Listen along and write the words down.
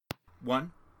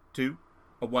1, 2,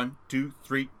 a 1, 2,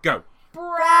 3, go.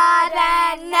 Brad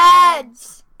and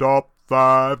Ned's Top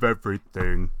 5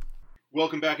 everything.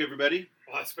 Welcome back, everybody.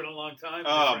 Well, it's been a long time.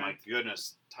 Oh my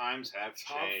goodness, times have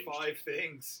top changed. Top 5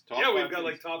 things. Top yeah, five we've got things.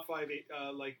 like top 5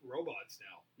 like robots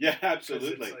now. Yeah,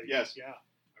 absolutely. Like, yes. Yeah,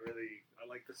 I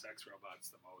like the sex robots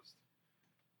the most.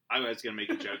 I was going to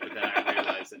make a joke, but then I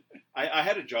realized that I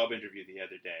had a job interview the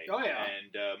other day. Oh yeah.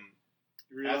 And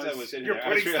as I was in you're there,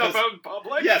 putting stuff out in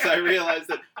public. Yes, I realized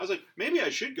that. I was like, maybe I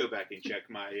should go back and check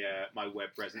my my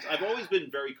web presence. I've always been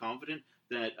very confident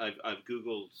that I've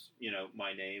Googled,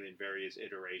 my name in various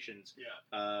iterations.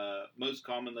 Yeah. Most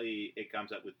commonly, it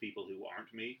comes up with people who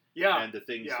aren't me. Yeah. And the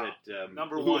things that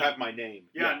number who one have my name.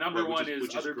 Yeah. Number which one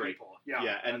is other great. people. Yeah.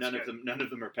 Yeah, and none good. of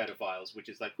them are pedophiles, which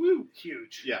is like woo,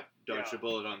 huge. Yeah, dodged a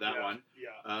bullet on that one.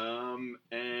 Yeah.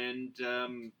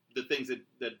 The things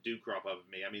that do crop up of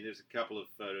me. I mean, there's a couple of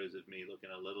photos of me looking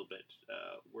a little bit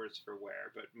worse for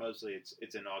wear, but mostly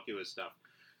it's innocuous stuff.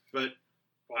 But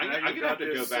I'm going to have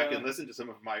to go back and listen to some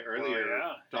of my earlier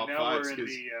top fives.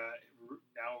 Because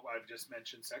now I've just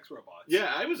mentioned sex robots.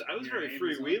 Yeah, I was very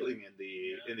freewheeling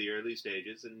in the early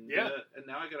stages, and now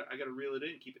I got to reel it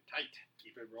in, keep it tight,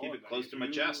 keep it rolling, keep it close to my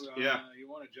chest. You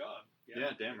want a job?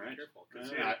 Yeah, damn right. Careful,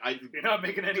 you're not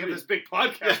making any of this big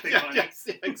podcasting money. Yes,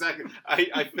 exactly.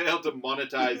 I failed to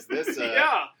monetize this.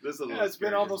 This it's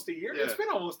been almost a year. Yeah. It's been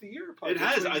almost a year. It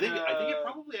has. I think it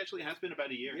probably actually has been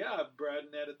about a year. Yeah, Brad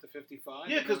and Ned at the 55.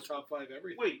 Yeah, because top 5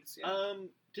 everything. Wait,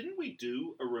 didn't we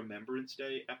do a Remembrance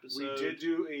Day episode? We did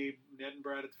do a Ned and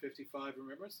Brad at the 55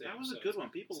 Remembrance Day. That was a good one.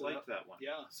 People liked that one.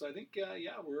 Yeah, so I think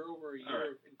we're over a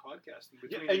year in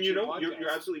podcasting. And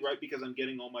you're absolutely right, because I'm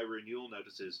getting all my renewal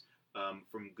notices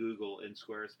from Google and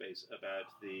Squarespace about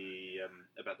the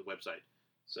website.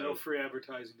 So no free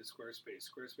advertising to Squarespace.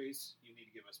 Squarespace, you need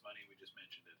to give us money. We just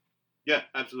mentioned it. Yeah,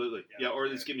 absolutely. Yeah, or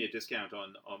at least give me a discount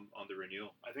on the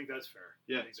renewal. I think that's fair.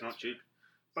 Yeah, it's not cheap.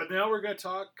 But now we're going to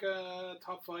talk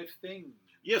top 5 things.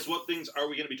 Yes, what things are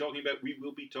we going to be talking about? We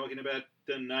will be talking about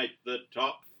tonight the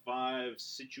top 5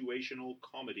 situational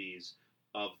comedies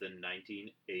of the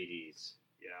 1980s.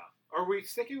 Yeah. Are we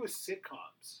sticking with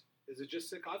sitcoms? Is it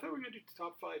just sitcoms? I thought we were going to do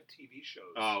top 5 TV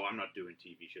shows. Oh, I'm not doing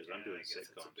TV shows. I'm doing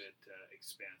sitcoms. It's a bit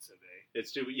expansive, eh?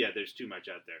 It's too. Yeah, there's too much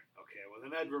out there. Okay, well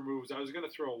then that removes. I was going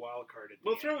to throw a wild card at the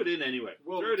We'll end. throw it in anyway.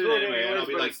 We'll throw it in anyway, and I'll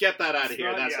be like, get that out of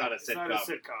here. That's not a sitcom. It's not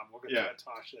a sitcom. We're going to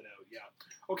toss that out. Yeah.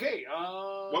 Okay.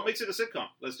 What makes it a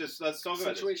sitcom? Let's talk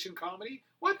about it. Situation comedy?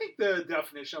 Well, I think the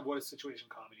definition of what a situation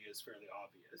comedy is fairly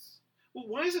obvious. Well,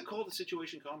 why is it called a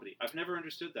situation comedy? I've never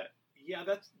understood that. Yeah,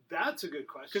 that's a good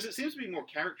question. Because it seems to be more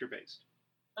character-based.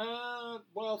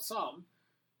 Well, some.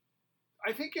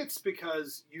 I think it's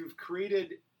because you've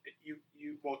created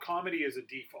comedy is a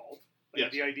default. Like,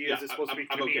 yes. The idea is it's supposed to be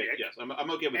comedic. I'm okay. Yes, I'm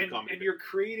okay with the comedy. And you're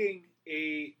creating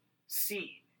a scene.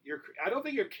 I don't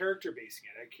think you're character basing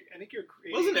it. I think you're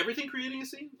creating. Wasn't everything creating a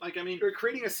scene? You're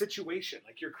creating a situation.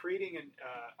 Like you're creating an.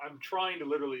 I'm trying to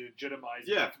literally legitimize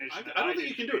the definition. I don't think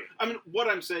you can do it. I mean, what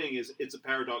I'm saying is it's a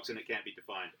paradox and it can't be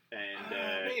defined.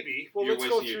 And maybe. Well, let's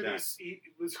go through this.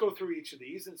 Let's go through each of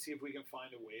these and see if we can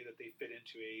find a way that they fit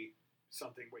into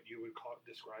something what you would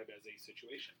describe as a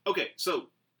situation. Okay,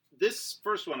 so this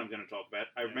first one I'm going to talk about,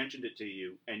 I mentioned it to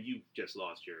you, and you just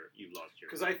lost your.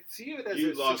 Because I see it as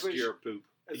you lost your poop.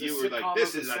 You were like,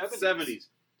 this is at 70s.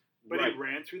 But it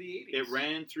ran through the 80s. It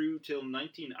ran through till I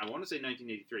want to say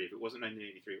 1983. If it wasn't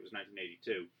 1983, it was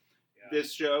 1982. Yeah.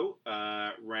 This show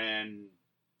ran,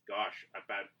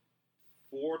 about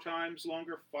 5 times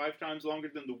longer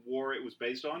than the war it was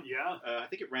based on. Yeah. I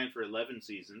think it ran for 11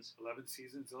 seasons. 11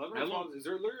 seasons. 11 or 12. Is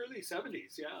there early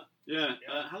 70s? Yeah. Yeah.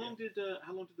 How long did the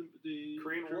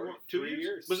Korean War? 2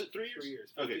 years? Was it 3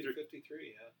 years? 3 years.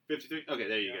 53, yeah. 53? Okay,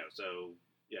 there you go. So...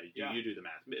 Yeah, you do the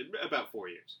math. About 4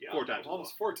 years. Yeah, 4 times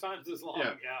almost 4 times as long.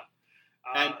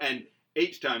 Yeah. And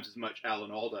 8 times as much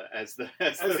Alan Alda as the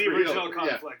original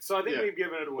conflict. Yeah. So I think we've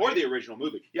given it away. Or the original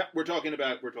movie. Yeah, we're talking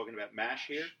about MASH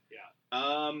here.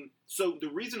 Yeah. So the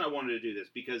reason I wanted to do this,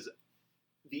 because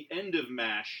the end of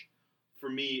MASH for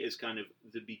me is kind of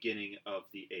the beginning of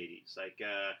the 80s.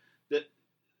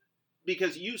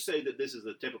 Because you say that this is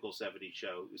the typical 70s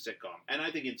show sitcom, and I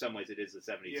think in some ways it is the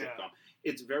 70s sitcom.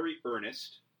 It's very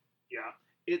earnest. Yeah.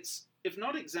 It's, if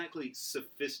not exactly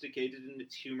sophisticated in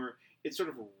its humor, it's sort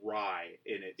of wry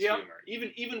in its humor.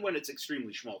 Even when it's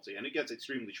extremely schmaltzy, and it gets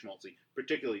extremely schmaltzy,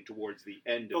 particularly towards the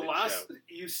end of the show.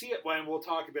 You see it when we'll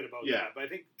talk a bit about that, but I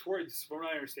think from what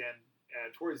I understand,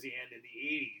 towards the end in the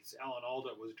 80s, Alan Alda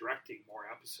was directing more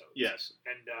episodes. Yes.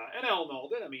 And Alan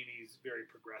Alda, I mean, he's very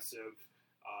progressive.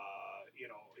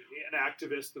 An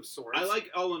activist of sorts. I like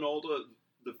Alan Alda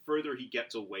the further he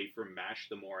gets away from MASH,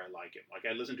 the more I like him. Like,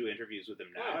 I listen to interviews with him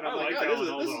now, Yeah, and I'm I like, like this Alan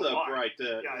is Alda a a lot. bright.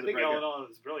 I think Alan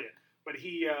Alda is brilliant. But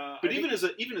even as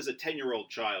a 10-year-old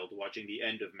child watching the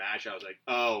end of MASH, I was like,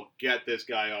 oh, get this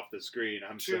guy off the screen.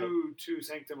 I'm too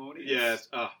sanctimonious. Yes.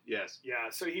 Yes. Yeah.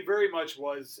 So he very much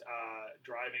was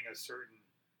driving a certain.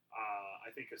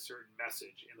 I think a certain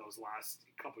message in those last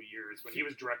couple years when he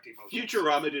was directing most.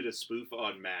 Futurama did a spoof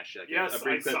on MASH. Yes,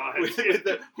 I saw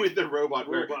it. with the robot,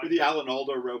 with the Alan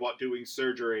Alda robot doing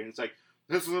surgery, and it's like,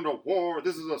 this isn't a war,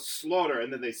 this is a slaughter,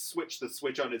 and then they switch the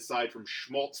switch on his side from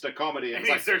schmaltz to comedy, and it's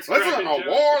like, this isn't a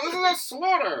war, this is a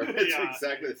slaughter. It's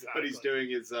exactly. But he's doing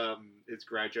his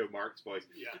Groucho Marx voice.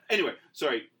 Yeah. Anyway,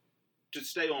 sorry, to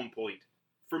stay on point.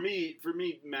 For me,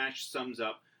 MASH sums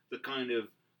up the kind of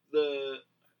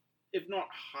if not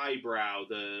highbrow,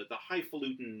 the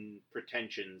highfalutin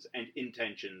pretensions and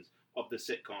intentions of the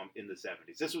sitcom in the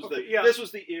 70s. This was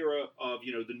the era of,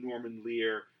 the Norman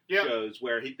Lear shows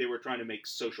where they were trying to make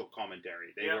social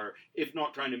commentary. They were, if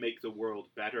not trying to make the world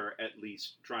better, at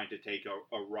least trying to take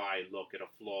a wry look at a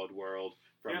flawed world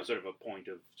from a sort of a point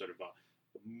of sort of a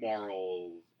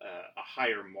moral, a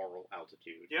higher moral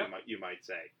altitude, you might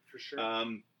say. For sure.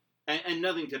 And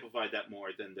nothing typified that more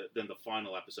than the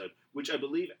final episode, which I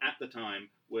believe at the time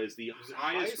was the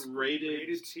highest rated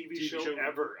TV show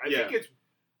ever. I think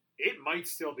it might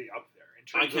still be up there in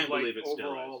terms of like believe it overall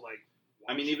still is. like.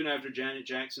 I mean, even after Janet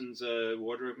Jackson's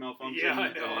wardrobe malfunction. Yeah,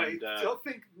 I know. I still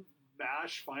think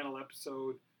MASH final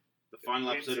episode. The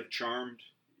final episode of Charmed.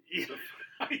 Yeah,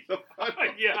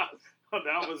 yeah. Oh,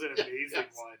 that was an amazing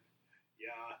one.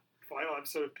 Yeah. Final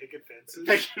episode of Picket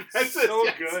Fences. So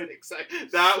good. Exactly.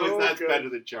 That's good. Better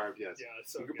than Charmed, yes. Yeah,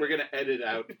 so good. We're going to edit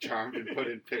out Charmed and put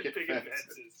in Picket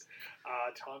Fences.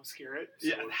 Tom Skerritt. So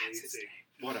amazing.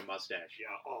 What a mustache. Yeah.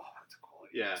 Oh, that's a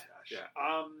quality mustache.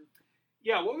 Yeah.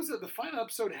 Yeah, what was it? The final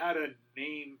episode had a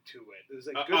name to it. It was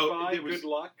like goodbye, good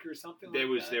luck, or something there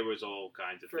was all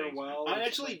kinds of farewell. I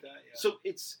actually, like that, so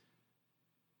it's,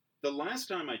 the last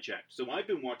time I checked, so I've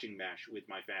been watching MASH with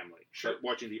my family,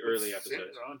 watching the early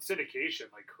episodes. On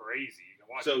syndication, like crazy. You can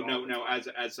watch so no,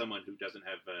 as someone who doesn't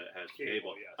have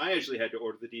cable, yes. I actually had to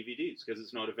order the DVDs because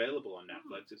it's not available on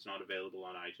Netflix. It's not available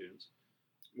on iTunes.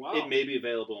 Wow. It may be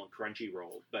available on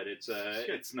Crunchyroll, but it's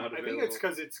not available. I think it's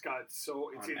because it's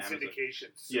in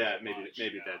syndication.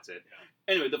 Maybe that's it.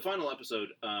 Yeah. Anyway, the final episode,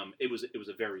 it was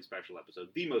a very special episode,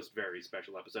 the most very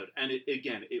special episode, and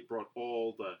it brought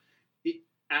all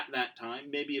at that time.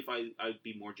 Maybe if I'd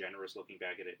be more generous looking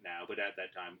back at it now, but at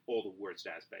that time, all the worst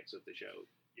aspects of the show.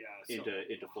 Yeah.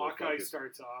 Into full Hawkeye focus.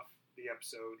 starts off the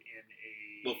episode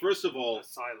in a first of all,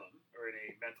 asylum or in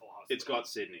a mental hospital. It's got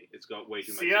Sydney. It's got way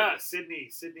too much. Yeah, Sydney,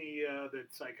 the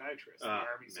psychiatrist, the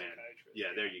army psychiatrist.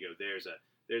 Yeah, there you go. There's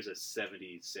a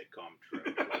 70s sitcom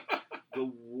trope. Like the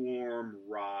warm,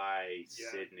 wry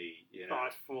Sydney,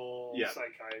 thoughtful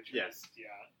psychiatrist. Yes.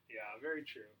 Yeah, very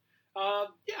true.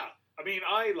 Yeah, I mean,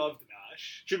 I loved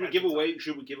MASH. Should we give away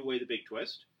the big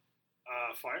twist?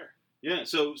 Fire. Yeah,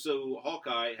 so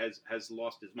Hawkeye has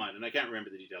lost his mind, and I can't remember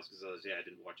the details because I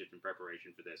didn't watch it in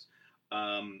preparation for this.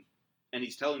 And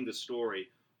he's telling the story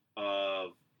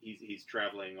of he's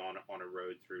traveling on a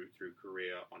road through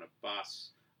Korea on a bus.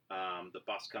 The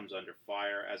bus comes under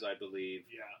fire, as I believe.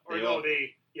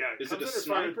 Yeah. Is it a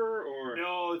sniper or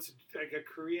no? It's like a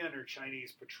Korean or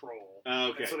Chinese patrol.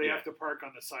 Okay. And so they have to park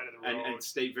on the side of the road and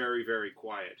stay very, very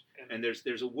quiet. And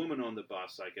there's a woman on the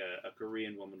bus, like a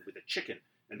Korean woman with a chicken.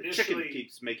 And the chicken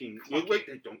keeps making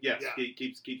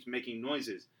keeps making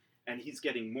noises, and he's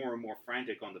getting more and more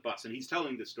frantic on the bus. And he's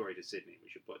telling the story to Sydney. We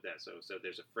should put that so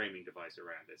there's a framing device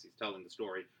around this. He's telling the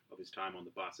story of his time on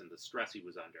the bus and the stress he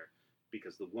was under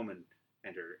because the woman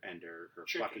and her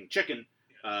fucking chicken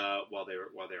while they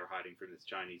were hiding from this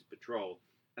Chinese patrol.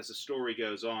 As the story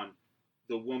goes on,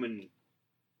 the woman,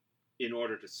 in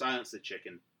order to silence the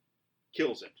chicken,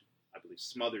 kills it. I believe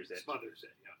smothers it. Yeah.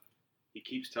 He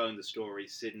keeps telling the story.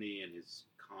 Sydney, in his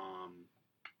calm,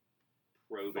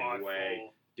 probing thoughtful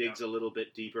way, digs a little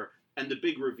bit deeper. And the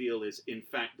big reveal is, in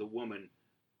fact, the woman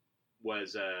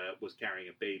was carrying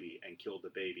a baby and killed the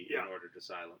baby in order to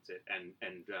silence it.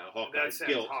 And Hawkeye's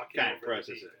guilt can't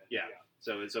process it. Yeah.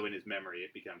 So in his memory,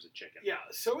 it becomes a chicken. Yeah.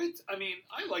 So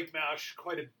I liked MASH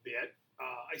quite a bit.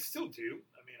 I still do.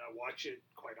 I mean, I watch it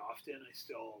quite often. I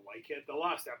still like it. The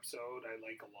last episode I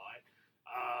like a lot.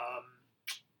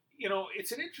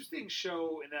 It's an interesting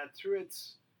show in that through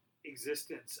its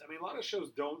existence, I mean, a lot of shows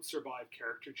don't survive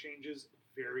character changes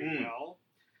very well,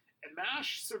 and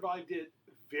MASH survived it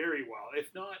very well,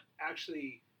 if not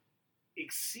actually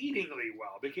exceedingly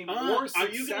well. Became more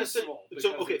successful.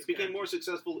 Became more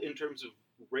successful in terms of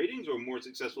ratings or more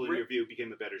successful in your view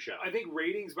became a better show? I think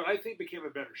ratings, but I think became a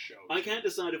better show. I can't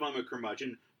decide if I'm a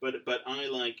curmudgeon, but I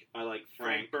like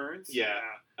Frank Burns. Yeah,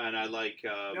 and I like.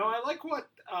 I like what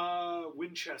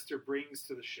Winchester brings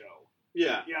to the show.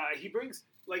 Yeah, he brings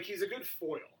he's a good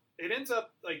foil. It ends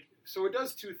up so it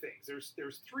does two things.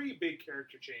 There's three big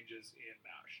character changes in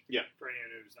MASH. Yeah, for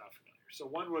anyone who's not familiar. So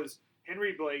one was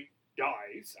Henry Blake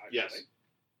dies. Actually. Yes.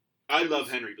 I love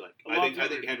Henry Blake. I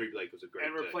think Henry Blake was a great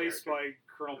and replaced character.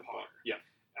 by Colonel Potter. Yeah.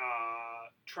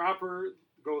 Trapper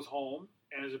goes home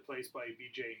and is replaced by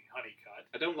B.J. Honeycutt.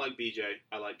 I don't like B.J.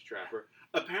 I like Trapper.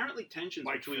 Apparently, tensions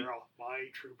between My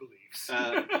True Beliefs,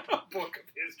 book of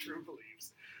his true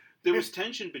beliefs. There was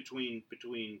tension between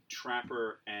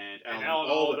Trapper and Alan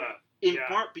Alda. In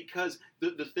part because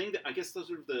the thing that I guess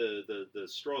the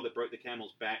straw that broke the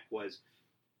camel's back was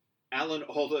Alan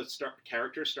Alda's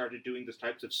character started doing the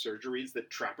types of surgeries that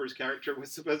Trapper's character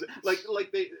was supposed to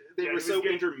they were so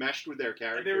intermeshed with their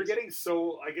characters. And they were getting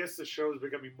so. I guess the show is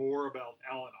becoming more about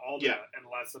Alan Alda and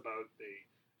less about the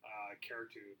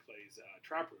character who plays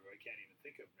Trapper, who I can't even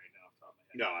think of right now off the top of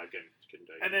my head. No, I couldn't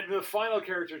tell you. And then the final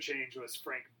character change was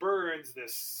Frank Burns,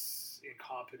 this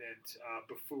incompetent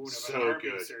buffoon of an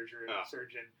army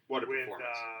surgeon. What a with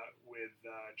performance. With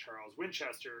Charles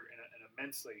Winchester, an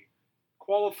immensely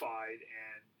qualified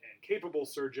and capable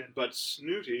surgeon, but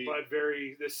snooty,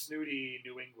 this snooty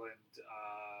New England,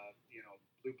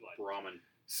 blue blood Brahmin.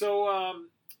 So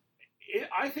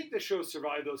I think the show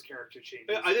survived those character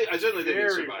changes. I certainly think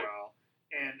it survived well,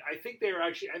 and I think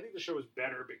I think the show was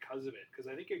better because of it. Because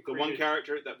I think the one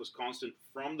character that was constant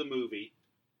from the movie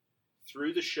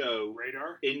through the show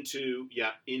Radar into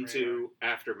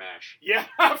After MASH. Yeah,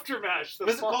 After MASH.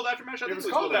 Was it called After MASH? I think it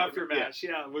was called After MASH.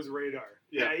 Yeah, it was Radar.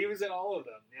 Yeah, he was in all of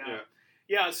them.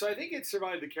 Yeah. So I think it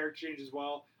survived the character change as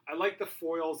well. I like the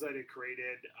foils that it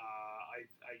created.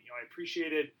 I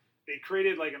appreciated they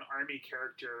created like an army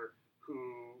character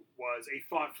who was a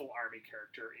thoughtful army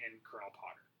character in Colonel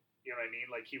Potter. You know what I mean?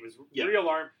 Like he was real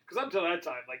army. Because up until that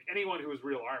time, like anyone who was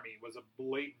real army was a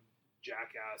blatant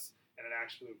jackass and an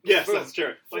absolute yes, boom. that's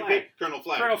true. Colonel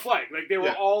Flag. Like they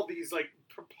were all these like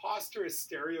preposterous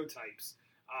stereotypes.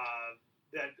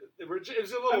 It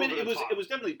was a little. I mean, it was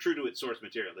definitely true to its source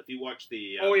material. If you watch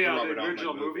the the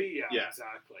original movie,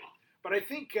 exactly. But I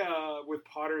think with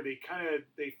Potter,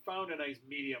 they found a nice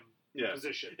medium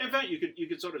position. In fact, you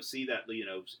could sort of see that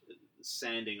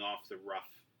sanding off the rough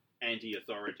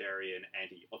anti-authoritarian,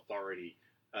 anti-authority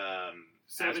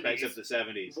aspects of the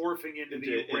 70s, morphing into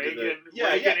the Reagan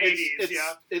 80s.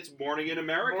 It's Morning in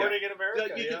America.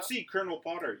 You could see Colonel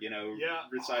Potter,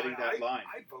 reciting that line.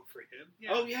 I'd vote for him.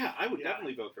 Yeah. Oh yeah, I would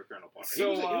definitely vote for Colonel Potter.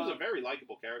 So, he was a very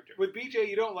likable character. With BJ,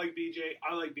 you don't like BJ.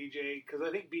 I like BJ because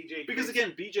I think BJ. Because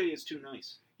again, BJ is too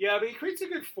nice. Yeah, but he creates a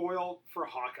good foil for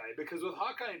Hawkeye because with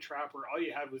Hawkeye and Trapper, all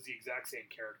you had was the exact same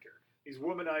character. These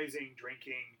womanizing,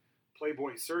 drinking,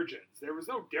 playboy surgeons. There was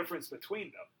no difference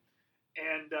between them.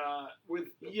 And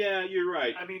you're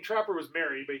right. I mean, Trapper was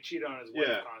married, but he cheated on his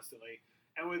wife constantly.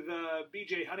 And with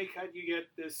B.J. Honeycutt, you get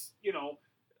this,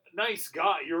 nice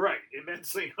guy. You're right,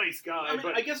 immensely nice guy. I mean,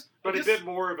 but I guess a bit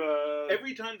more of a.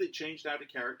 Every time they changed out a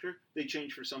character, they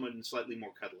changed for someone slightly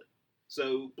more cuddly.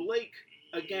 So Blake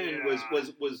again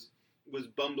was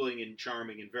bumbling and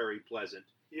charming and very pleasant.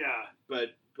 Yeah, but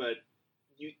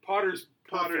Potter's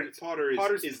Potter is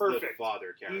perfect. The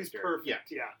father character. He's perfect.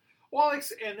 Yeah. Well,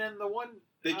 and then the one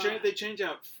they change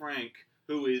out Frank,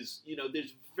 who is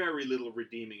there's very little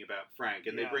redeeming about Frank,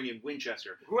 and they bring in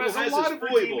Winchester, who has a lot of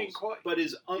redeeming but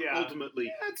is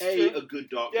ultimately a good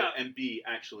doctor and B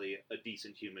actually a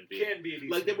decent human being. Can be a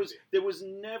decent human being. There was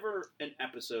never an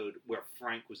episode where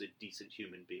Frank was a decent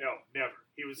human being. No, never.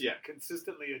 He was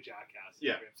consistently a jackass.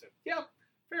 Yeah.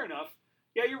 Fair enough.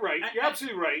 Yeah, you're right. You're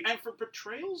absolutely right. And for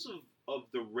portrayals of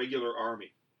the regular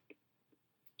army.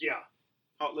 Yeah.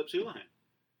 Hot Lips Houlihan.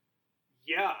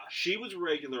 Yeah. She was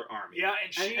regular army. Yeah,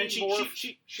 and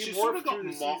she sort of got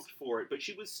mocked for it, but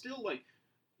she was still like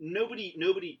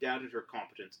nobody doubted her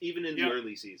competence, even in the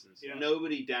early seasons. Yeah.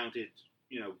 Nobody doubted,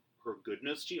 her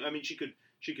goodness. She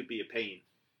could be a pain.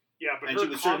 Yeah, but she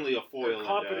was certainly a foil. Her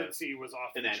competency was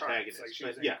off the charts. Antagonist. Like she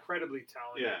was an incredibly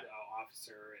talented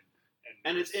officer,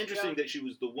 and it's interesting that she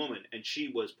was the woman, and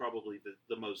she was probably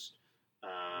the most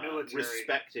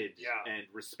respected and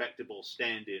respectable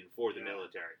stand-in for the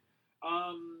military.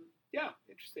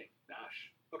 Interesting.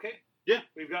 MASH. Okay. Yeah.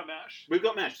 We've got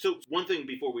MASH. So one thing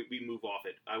before we move off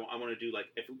it, I want to do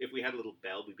if we had a little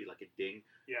bell, we'd be like a ding.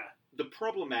 Yeah. The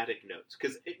problematic notes,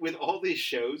 because with all these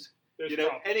shows, there's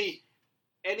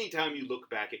anytime you look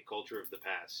back at culture of the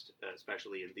past,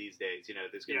 especially in these days,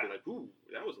 there's going to be like, ooh,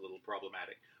 that was a little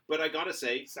problematic. But I gotta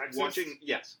say, Sexist? watching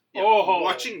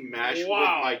MASH with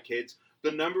wow. my kids,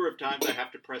 the number of times I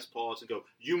have to press pause and go,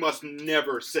 you must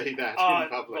never say that in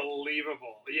public.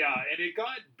 Unbelievable. Yeah, and it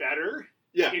got better.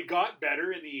 Yeah. It got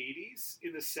better in the 80s.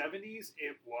 In the 70s,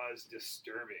 it was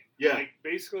disturbing. Yeah. Like,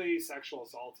 basically, sexual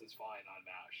assault is fine on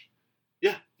MASH.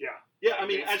 Yeah. Yeah. Yeah, I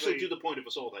mean, actually to the point of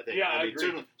assault, I think. Yeah, I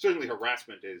mean, certainly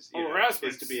harassment is,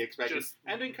 is to be expected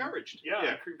and encouraged.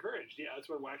 Yeah, encouraged. Yeah, that's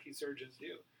what wacky surgeons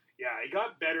do. Yeah, it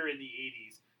got better in the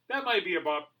 80s. That might be a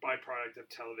byproduct of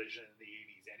television in the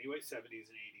 80s anyway, 70s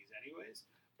and 80s anyways.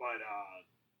 But,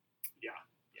 yeah.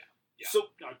 So,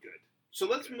 not good. So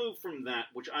let's move from that,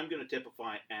 which I'm going to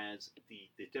typify as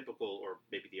the typical, or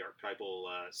maybe the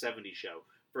archetypal 70s show,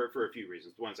 for a few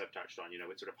reasons. The ones I've touched on,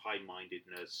 it's sort of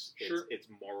high-mindedness, Sure. It's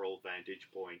moral vantage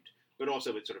point, but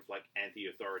also it's sort of like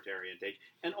anti-authoritarian take,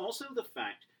 and also the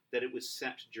fact that it was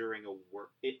set during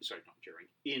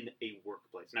in a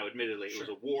workplace. Now, admittedly, it was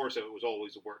a war, so it was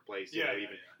always a workplace.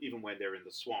 Even when they're in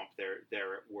the swamp,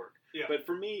 they're at work. Yeah. But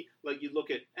for me, like, you look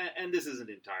at, and this isn't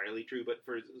entirely true, but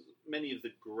for many of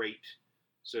the great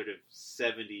sort of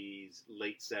 70s,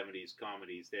 late 70s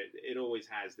comedies, it always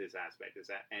has this aspect, this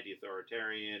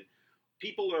anti-authoritarian.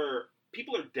 People are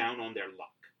down on their luck.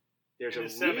 There's in a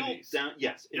the real 70s. down.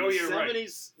 Yes, in Oh, the you're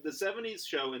 70s, right. the 70s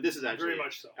show, and this is actually Very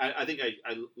much so. I think I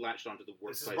latched onto the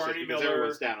workplace This is Barney because Miller.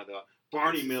 everyone's down on their luck.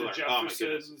 Barney Miller. The Oh my goodness.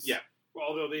 Jeffersons. Yeah.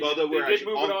 Although they we're did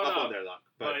actually move it up up on their luck,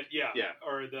 but yeah. yeah.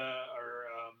 Or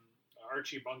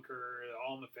Archie Bunker,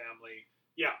 All in the Family.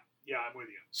 Yeah, I'm with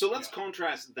you. So let's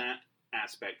contrast that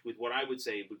aspect with what I would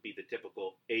say would be the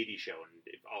typical 80s show,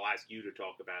 and I'll ask you to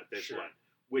talk about this one,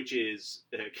 which is,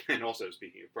 and also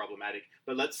speaking of problematic,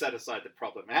 but let's set aside the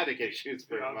problematic issues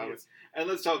for a moment, and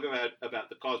let's talk about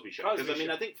the Cosby Show. Because, I mean,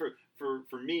 I think for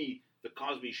me, the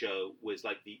Cosby Show was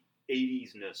like the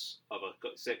 80s-ness of a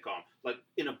sitcom. Like,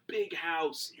 in a big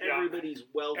house, everybody's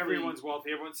wealthy. Everyone's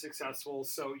wealthy, everyone's successful,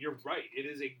 so you're right. It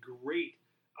is a great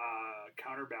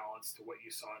counterbalance to what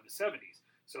you saw in the 70s.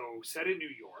 So, set in New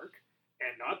York,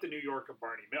 and not the New York of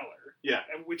Barney Miller. Yeah.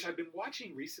 And which I've been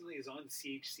watching recently is on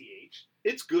CHCH.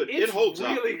 It's good. It holds up.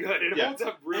 It's really good. It holds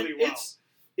up really well.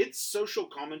 It's social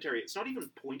commentary. It's not even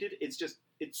pointed. It's just,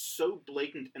 it's so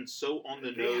blatant and so on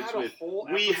the nose with,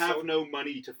 we have no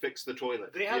money to fix the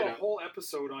toilet. They had a whole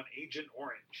episode on Agent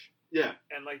Orange. Yeah.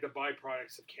 And like the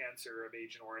byproducts of cancer of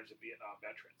Agent Orange of Vietnam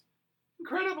veterans.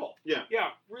 Incredible. Yeah. Yeah,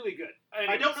 really good.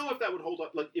 Anyways. I don't know if that would hold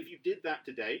up. Like, if you did that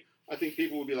today, I think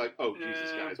people would be like, oh,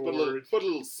 Jesus, guys. Put a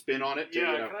little spin on it. Can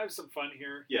I have some fun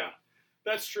here? Yeah.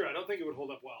 That's true. I don't think it would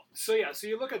hold up well. So, so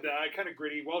you look at that, kind of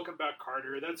gritty. Welcome Back,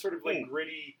 Carter. That's sort of like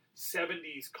gritty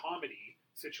 70s comedy,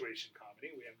 situation comedy.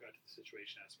 We haven't got to the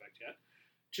situation aspect yet.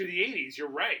 To the 80s,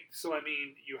 you're right. So, I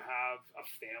mean, you have a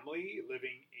family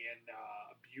living in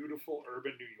beautiful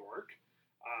urban New York.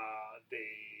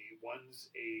 One's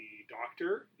a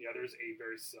doctor. The other's a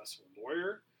very successful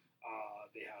lawyer.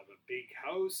 They have a big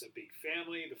house, a big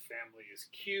family. The family is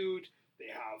cute. They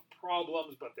have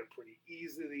problems, but they're pretty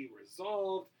easily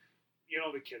resolved.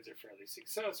 The kids are fairly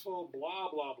successful, blah,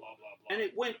 blah, blah, blah, blah. And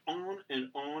it went on and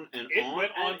on and on. It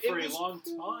went on for a long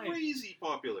time. Crazy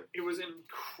popular. It was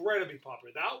incredibly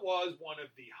popular. That was one of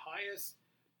the highest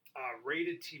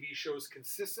rated TV shows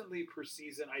consistently per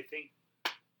season, I think.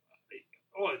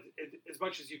 As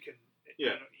much as you can,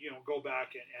 go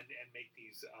back and make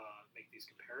these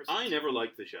comparisons. I never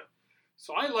liked the show.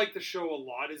 So I liked the show a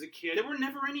lot as a kid. There were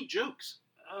never any jokes.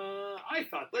 I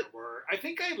thought there were. I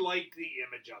think I liked the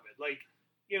image of it. Like,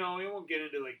 we won't get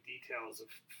into like details of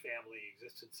family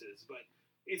existences, but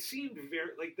it seemed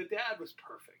very like the dad was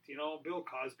perfect. Bill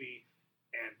Cosby,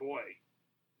 and boy,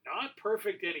 not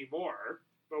perfect anymore.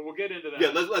 But we'll get into that. Yeah,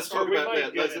 let's talk about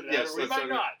that. We might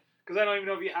not, because I don't even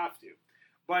know if you have to.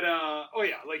 But,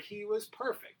 like he was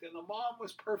perfect, and the mom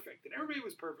was perfect, and everybody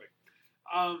was perfect.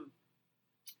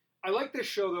 I like this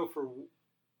show, though, for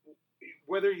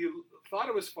whether you thought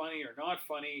it was funny or not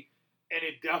funny, and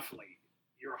it definitely,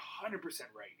 you're 100%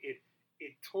 right.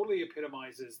 It totally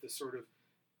epitomizes the sort of,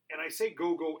 and I say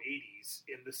go-go 80s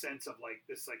in the sense of like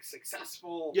this like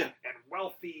successful and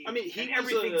wealthy. I mean,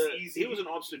 everything's easy. He was an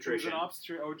obstetrician. He was an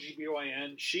obstetrician,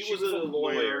 OGBYN. She was a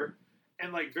lawyer.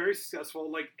 And like very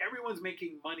successful, like everyone's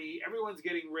making money, everyone's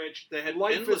getting rich. They had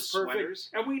life endless is perfect, sweaters.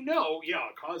 And we know,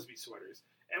 Cosby sweaters,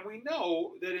 and we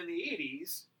know that in the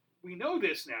 80s, we know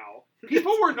this now.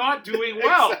 People were not doing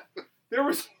well. Exactly. there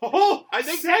was whole I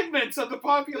think segments of the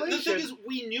population. The thing is,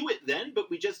 we knew it then, but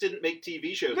we just didn't make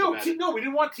TV shows no, about it. No, we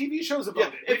didn't want TV shows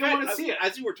about it. We didn't want to see it.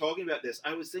 As you were talking about this,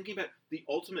 I was thinking about the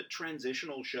ultimate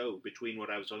transitional show between what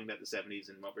I was talking about in the 70s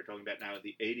and what we're talking about now in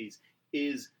the 80s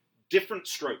is Different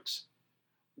Strokes.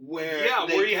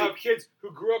 Where you have kids who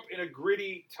grew up in a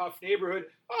gritty, tough neighborhood.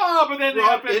 Oh, but then they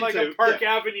up in like a Park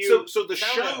Avenue. So the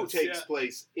show takes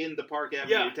place in the Park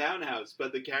Avenue townhouse,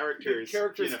 but the characters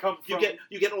come from.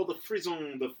 You get all the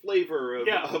frisson, the flavor of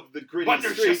the gritty but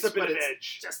there's streets, just a bit but of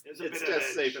edge. It's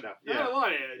just safe enough. Not a lot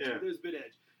of edge, but there's a bit of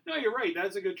edge. No, you're right.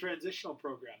 That's a good transitional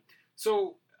program.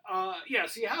 So, so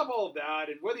you have all of that,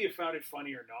 and whether you found it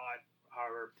funny or not,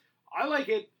 however, I like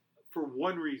it for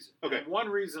one reason. Okay. And one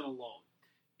reason alone.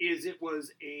 Is it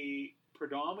was a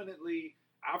predominantly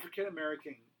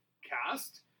African-American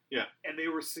cast, and they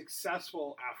were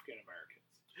successful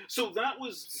African-Americans. So that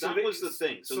was the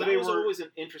thing. So that was always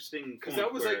an interesting because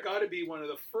that was got to be one of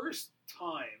the first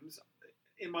times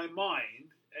in my mind,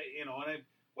 and I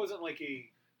wasn't like a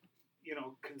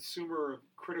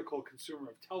critical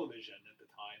consumer of television at the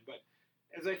time, but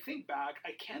as I think back,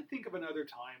 I can't think of another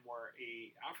time where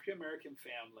a African-American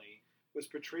family was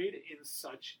portrayed in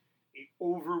such a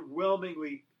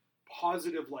overwhelmingly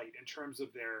positive light in terms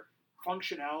of their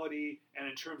functionality and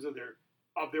in terms of their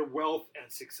wealth and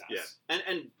success. Yeah,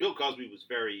 and Bill Cosby was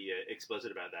very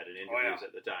explicit about that in interviews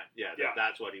at the time.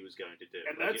 That's what he was going to do.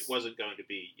 And it wasn't going to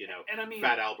be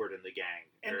Fat Albert and the Gang.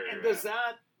 And does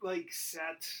that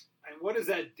set? And what does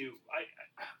that do?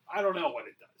 I don't know what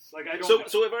it does. Like I don't.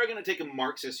 So if I were going to take a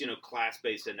Marxist,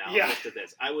 class-based analysis to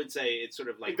this, I would say it's sort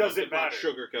of like it doesn't matter.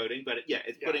 Sugarcoating, but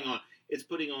it's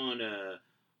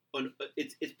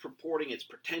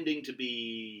pretending to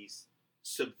be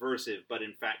subversive, but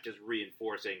in fact just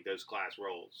reinforcing those class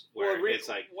roles. Where it's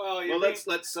like,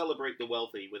 let's celebrate the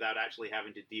wealthy without actually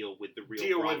having to deal with the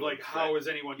real problem. With how is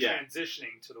anyone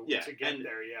transitioning to get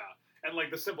there? Yeah. And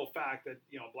like the simple fact that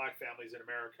black families in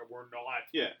America were not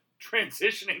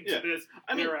transitioning to this,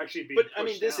 they're actually being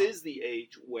pushed this down. is the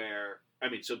age where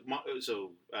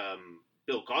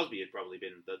Bill Cosby had probably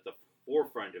been the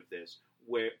forefront of this,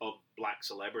 of black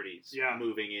celebrities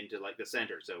moving into like the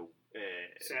center. So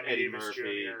Eddie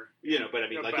Murphy, but in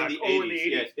the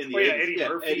 80s,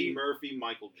 Eddie Murphy,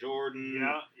 Michael Jordan,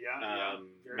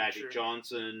 Magic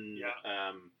Johnson.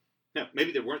 No,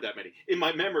 maybe there weren't that many. In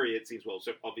my memory, it seems,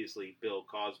 so obviously Bill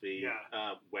Cosby,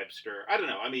 Webster. I don't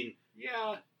know. I mean,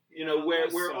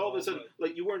 where all of a sudden,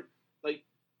 like, you weren't, like,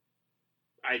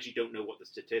 I actually don't know what the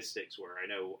statistics were. I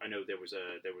know there was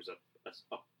a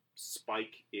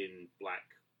spike in black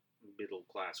middle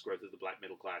class, growth of the black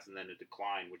middle class, and then a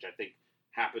decline, which I think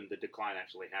the decline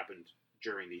actually happened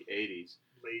during the 80s.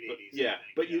 Late 80s.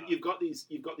 But you've got these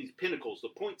pinnacles, the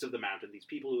points of the mountain, these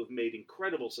people who have made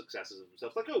incredible successes of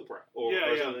themselves, like Oprah or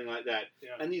something like that. Yeah.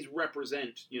 And these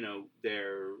represent,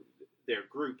 their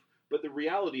group. But the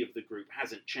reality of the group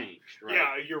hasn't changed, right?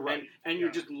 Yeah, you're right. And you're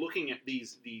just looking at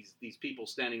these people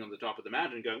standing on the top of the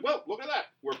mountain and going, well, look at that.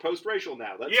 We're post-racial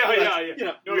now. Let's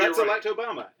elect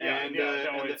Obama. And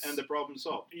the problem's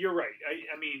solved. You're right.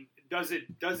 I mean, does it,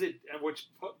 and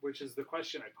which is the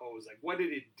question I pose, like, what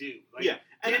did it do? Like,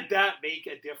 did that make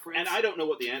a difference? And I don't know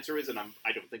what the answer is, and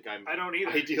I don't think I'm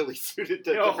ideally suited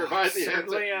to provide the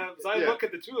answer. As I look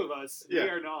at the two of us, we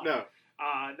are not. No.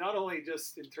 Not only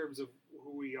just in terms of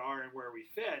who we are and where we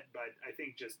fit, but I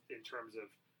think just in terms of,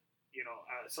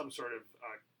 some sort of,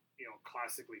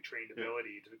 classically trained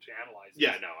ability to analyze this.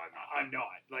 Yeah, no, I'm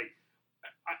not. Like,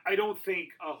 I don't think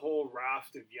a whole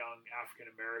raft of young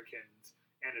African Americans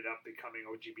ended up becoming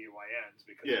OGBYNs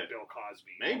because of Bill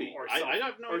Cosby. Maybe. Or I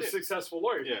have no idea. successful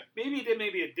lawyers. Yeah. Maybe it did,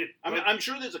 maybe it didn't. I mean, I'm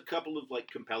sure there's a couple of, like,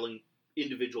 compelling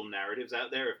individual narratives out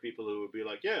there of people who would be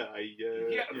like,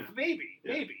 maybe.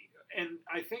 And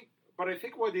I think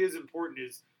what is important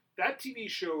is that TV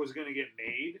show was going to get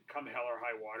made come hell or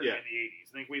high water in the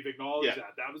 80s. I think we've acknowledged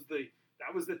that. That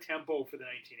was the tempo for the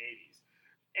 1980s.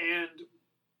 And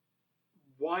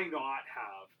why not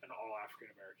have an all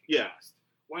African American cast?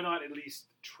 Why not at least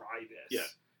try this?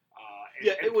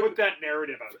 And put that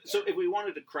narrative out there. So if we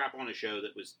wanted to crap on a show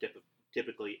that was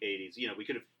typically 80s, we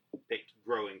could have picked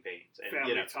Growing Pains and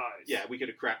Family Ties. Yeah, we could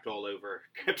have crapped all over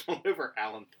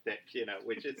Alan Thicke,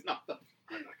 which is not the.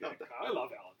 I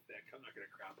love Alan Thicke. I'm not going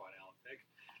to crap on Alan Thicke.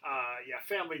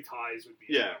 Family Ties would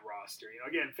be in that roster.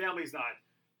 Again, family's not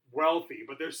wealthy,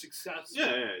 but they're successful.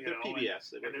 They're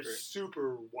PBS. And they're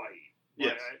super white.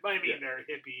 Yes. But I mean, they're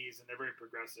hippies and they're very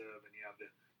progressive, and you have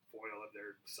the foil of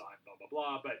their son, blah blah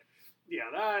blah. But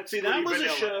that was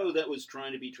vanilla. A show that was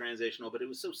trying to be transitional, but it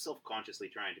was so self-consciously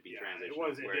trying to be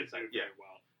transitional. It didn't do very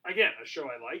well. Again, a show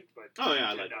I liked, but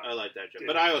I like that show.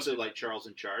 But I also like Charles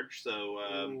in Charge. So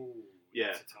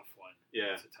that's a tough one. Yeah,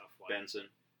 that's a tough one. Benson.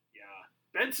 Yeah,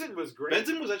 Benson was great.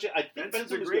 Benson was actually. I think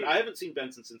Benson was good. I haven't seen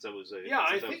Benson since I was a. Yeah,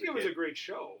 I think it was a great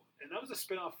show, and that was a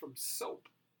spinoff from Soap.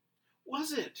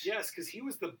 Was it? Yes, because he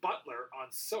was the butler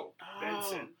on Soap.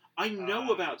 Benson. I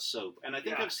know about Soap, and I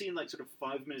think I've seen like sort of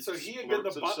 5 minutes. So he had been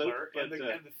the butler, Soap, and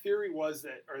the theory was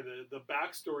that, or the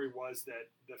backstory was that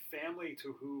the family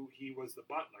to who he was the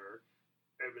butler,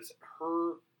 it was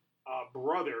her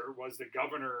brother was the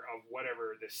governor of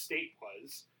whatever the state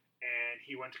was, and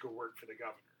he went to go work for the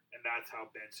governor, and that's how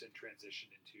Benson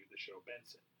transitioned into the show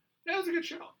Benson. Yeah, it was a good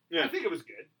show. Yeah, I think it was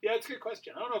good. Yeah, it's a good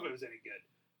question. I don't know if it was any good.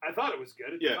 I thought it was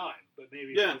good at the time, but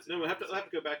maybe we'll have to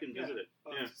go back and visit it.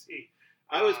 See.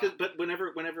 I always, but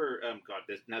whenever, God,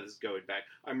 this is going back.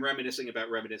 I'm reminiscing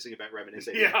about reminiscing.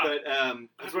 Yeah, but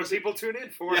that's what people tune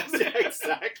in for. Yes,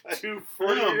 exactly. 2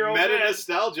 40-year-old meta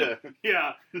nostalgia.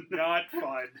 Yeah, not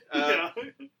fun.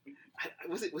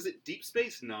 Was it Deep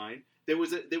Space Nine? There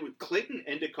was Clayton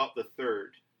Endicott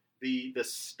III. The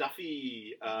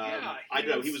stuffy, I don't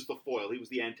know, he was the foil. He was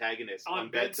the antagonist on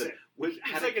Benson. He's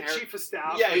like a chief of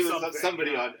staff. Yeah, he was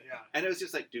somebody on. Yeah. And it was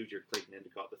just like, dude, you're Clayton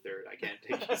Endicott III. I can't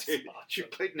take you seriously. You're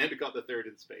Clayton Endicott III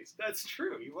in space. That's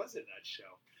true. He was in that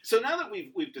show. So now that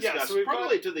we've discussed,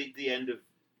 probably to the end of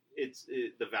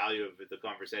the value of the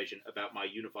conversation about my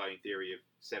unifying theory of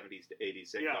 70s to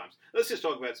 80s sitcoms. Let's just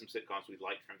talk about some sitcoms we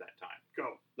liked from that time.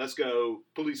 Go. Let's go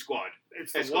Police Squad.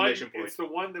 It's the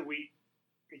one that we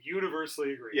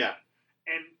universally agree. Yeah.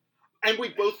 And we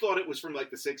both thought it was from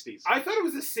like the 60s. I thought it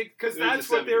was the 60s because that's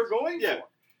what they were going for.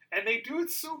 And they do it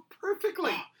so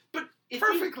perfectly. But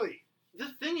perfectly. The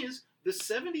thing is, the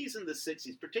 70s and the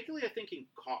 60s, particularly I think in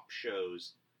cop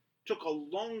shows, took a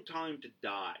long time to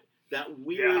die. That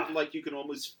weird, like you can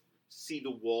almost see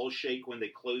the wall shake when they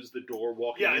close the door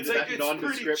walking into that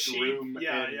nondescript room.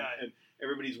 And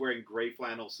everybody's wearing gray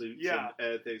flannel suits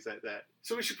and things like that.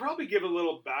 So we should probably give a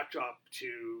little backdrop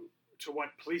to what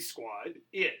Police Squad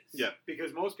is. Yeah.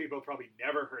 Because most people have probably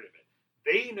never heard of it.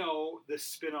 They know the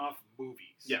spin-off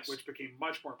movies, which became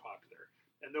much more popular.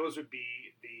 And those would be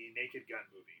the Naked Gun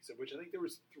movies, of which I think there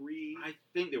was 3. I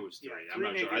think there was 3. I'm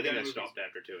not sure. I think I stopped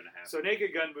after 2.5. So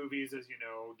Naked Gun movies, as you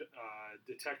know,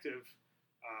 Detective...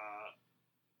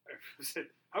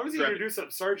 how does he introduce them?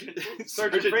 Sergeant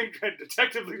Franklin,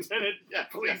 Detective Lieutenant,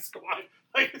 Police Squad.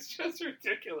 Like, it's just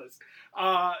ridiculous.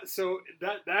 So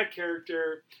that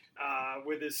character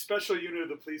with his special unit of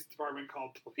the police department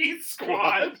called Police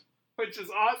Squad, which is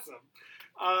awesome.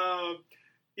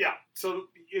 So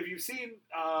if you've seen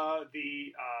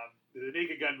the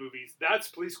Naked Gun movies, that's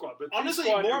Police Squad. But honestly,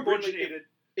 Police Squad more importantly,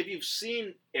 if you've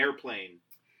seen Airplane,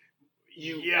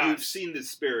 you've seen the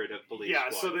spirit of Police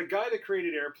Squad. Yeah, so the guy that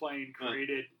created Airplane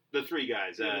created... the 3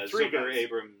 guys. Zucker,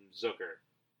 Abram, Zucker.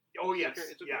 Oh, yes.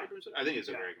 I think it's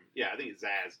Zucker. Yeah, I think it's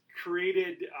Zaz.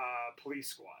 Created Police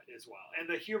Squad as well. And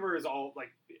the humor is all,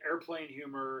 like, Airplane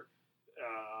humor,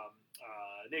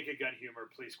 Naked Gun humor,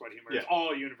 Police Squad humor. It's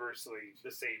all universally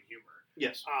the same humor.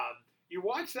 Yes. You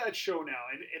watch that show now,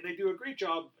 and they do a great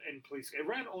job in Police Squad. It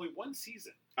ran only 1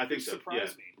 season. I think so.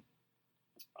 Surprised me.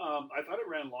 I thought it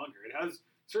ran longer. It has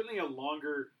certainly a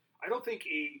longer... I don't think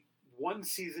a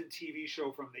 1-season TV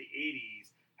show from the 80s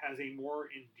has a more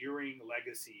enduring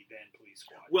legacy than Police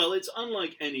Squad. Well, it's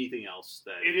unlike anything else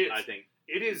that it is. I think.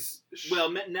 It is.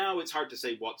 Well, now it's hard to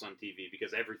say what's on TV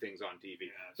because everything's on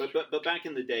TV. Yeah, but back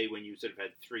in the day when you sort of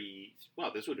had 3...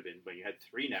 Well, this would have been when you had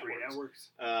 3 networks.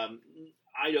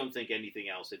 I don't think anything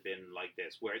else had been like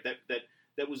this, where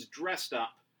that was dressed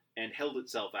up and held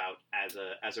itself out as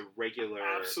a regular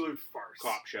absolute farce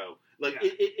cop show. Like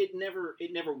it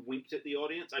never winked at the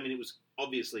audience. I mean, it was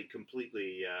obviously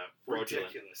completely fraudulent,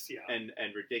 ridiculous,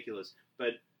 and ridiculous.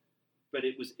 But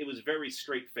it was very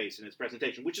straight faced in its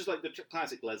presentation, which is like the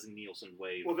classic Leslie Nielsen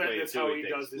way. Well, that's how he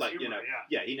does his humor.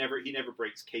 He never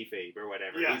breaks kayfabe or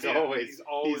whatever. Yeah, he's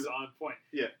always on point.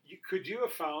 Yeah. Could you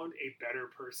have found a better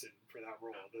person for that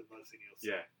role than Leslie Nielsen?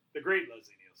 Yeah. The great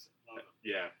Leslie Nielsen. Love him.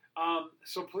 Yeah.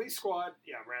 So Police Squad,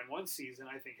 ran 1 season.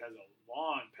 I think has a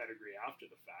long pedigree after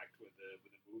the fact with the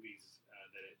movies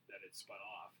that it spun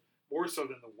off, more so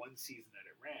than the 1 season that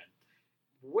it ran.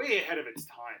 Way ahead of its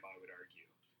time, I would argue.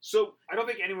 So I don't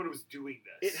think anyone was doing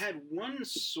this. It had one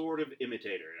sort of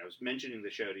imitator, and I was mentioning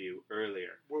the show to you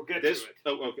earlier. We'll get to it.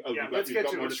 Let's get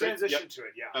to it. Let's transition to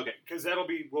it. Yeah. Okay. Because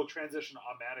we'll transition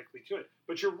automatically to it.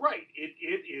 But you're right.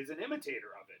 It is an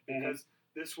imitator of it because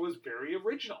this was very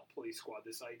original. Police Squad.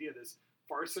 This idea, this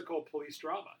farcical police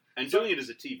drama, and doing it as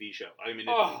a TV show. I mean,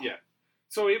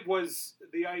 So it was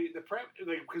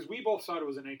because we both thought it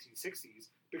was the 1960s.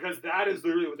 because that is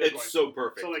literally what they're going It's so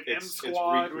perfect. So like it's, M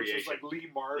Squad, it's which was like Lee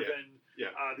Marvin, Yeah.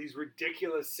 these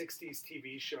ridiculous 60s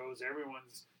TV shows.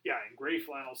 Everyone's in gray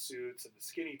flannel suits and the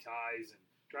skinny ties and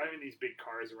driving these big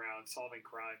cars around, solving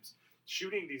crimes,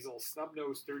 shooting these little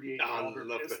snub-nosed 38 caliber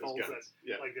pistols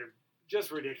that like they're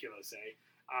just ridiculous, eh?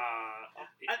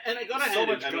 And I gotta so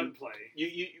hand much it. gunplay.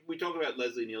 We talk about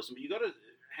Leslie Nielsen, but you gotta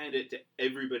hand it to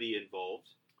everybody involved.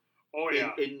 Oh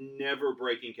yeah, in never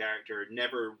breaking character,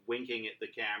 never winking at the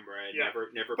camera,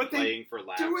 never but playing for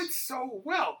laughs. Do it so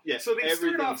well. Yeah, so they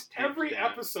start off every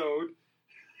episode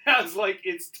has like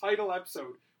its title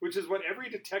episode, which is what every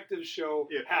detective show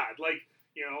had. Like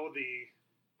the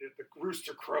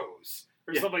Rooster Crows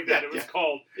or something like that. It was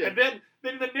called, and then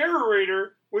the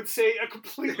narrator would say a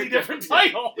completely different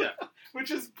title, which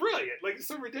is brilliant. Like it's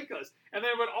so ridiculous. And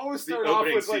then it would always start off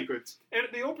with sequence. And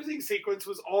the opening sequence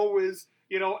was always.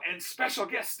 And special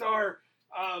guest star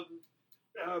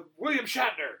William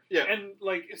Shatner. Yeah. And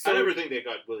I never think they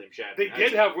got William Shatner. They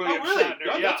did have William Shatner.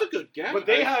 God, that's a good guess. But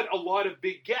they had a lot of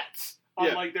big gets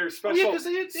on their special. Oh, yeah,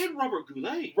 because they had Robert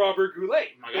Goulet. Robert Goulet.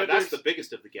 Oh my God, that's the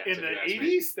biggest of the gets. In the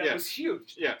 80s, that was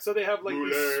huge. Yeah. So they have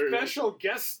these special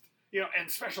guest,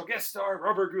 and special guest star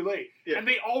Robert Goulet. Yeah. And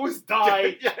they always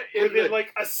die within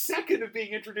a second of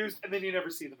being introduced, and then you never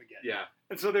see them again. Yeah.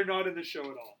 And so they're not in the show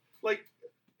at all.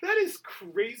 That is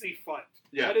crazy fun.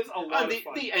 Yeah. That is a lot of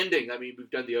fun. The ending, I mean, we've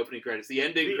done the opening credits. The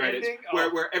ending credits,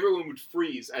 where everyone would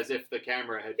freeze as if the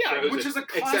camera had frozen. Which is a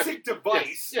classic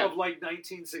device of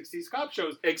 1960s cop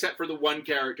shows. Except for the one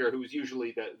character who was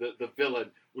usually the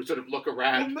villain would sort of look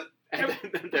around.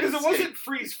 Because it wasn't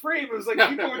freeze frame. It was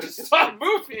people would just stop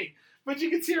moving. But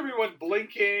you could see everyone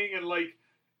blinking and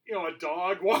a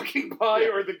dog walking by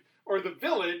or the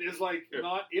villain is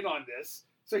not in on this.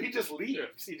 So he just leaves. Yeah.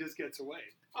 He just gets away.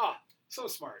 So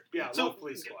smart. Yeah, so, love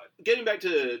Police Squad. Getting back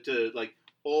to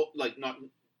not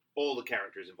all the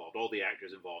characters involved, all the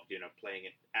actors involved, playing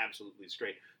it absolutely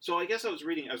straight. So I guess I was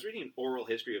reading an oral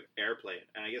history of Airplane,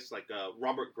 and I guess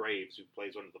Robert Graves, who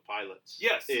plays one of the pilots.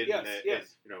 Yes. Do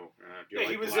you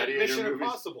he was in Mission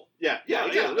Impossible. Yeah,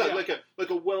 exactly. Like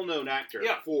a well-known actor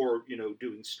for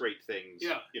doing straight things.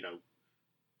 Yeah.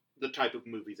 The type of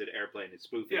movies that Airplane is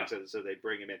spoofing, so they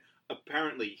bring him in.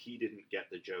 Apparently, he didn't get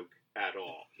the joke at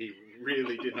all. He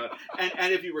really did not.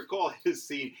 And if you recall his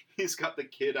scene, he's got the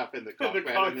kid up in the cockpit.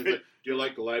 And he's like, do you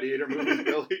like gladiator movies,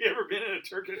 Billy? You ever been in a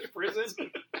Turkish prison?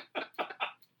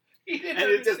 He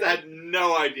just had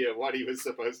no idea what he was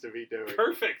supposed to be doing.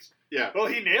 Perfect. Yeah. Well,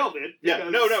 he nailed it. Yeah.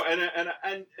 No.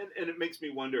 And it makes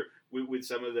me wonder with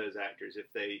some of those actors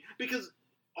because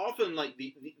often,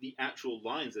 the actual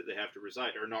lines that they have to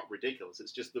recite are not ridiculous.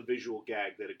 It's just the visual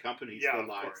gag that accompanies the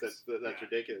lines that's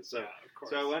ridiculous. So,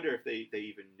 so I wonder if they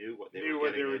even knew what they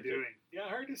were doing. Yeah,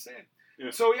 hard to say.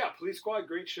 Yeah. So Police Squad,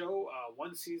 great show.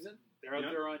 One season. They're out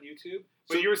there on YouTube.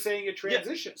 But you were saying it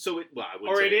transitioned. So it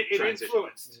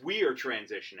influenced. We are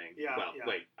transitioning. Yeah. Well,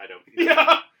 wait, I don't.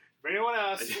 Yeah. If anyone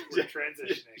asks, we're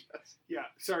transitioning. Yeah.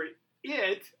 Sorry.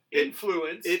 It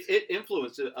influenced. It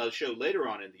influenced a show later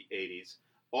on in the 80s.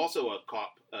 Also a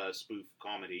cop spoof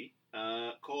comedy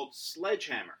called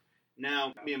Sledgehammer.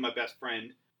 Now, me and my best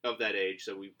friend of that age,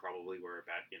 so we probably were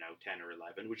about 10 or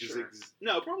 11, which is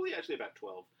probably actually about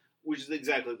 12, which is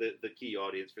exactly the key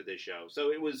audience for this show. So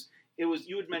it was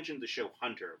you had mentioned the show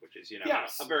Hunter, which is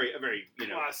a very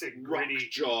classic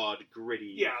rock-jawed,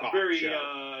 gritty very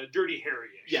show. Dirty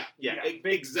Harry-ish. Yeah,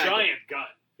 big exactly. Giant gun.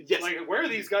 Yes. Where do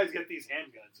these guys get these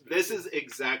handguns? This is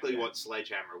exactly what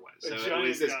Sledgehammer was. So it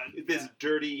was this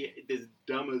dirty, this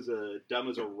dumb as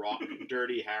a rock,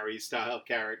 Dirty Harry style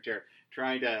character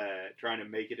trying to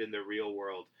make it in the real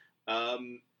world.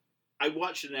 I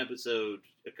watched an episode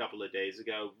a couple of days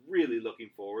ago. Really looking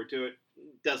forward to it.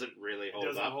 Doesn't really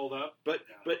hold up. But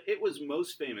it was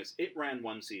most famous. It ran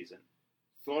one season.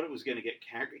 Thought it was going to get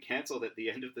canceled at the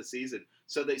end of the season,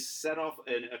 so they set off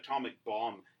an atomic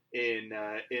bomb in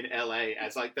LA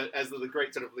as the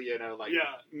great sort of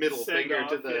middle finger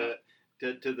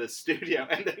to the studio,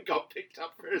 and then got picked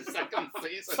up for a second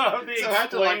season. So I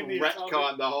had to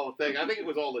retcon the whole thing. I think it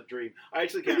was all a dream. I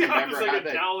actually can't remember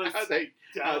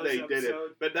how they did it.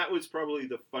 But that was probably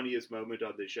the funniest moment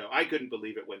on the show. I couldn't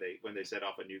believe it when they set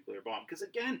off a nuclear bomb, because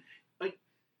again,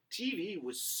 TV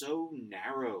was so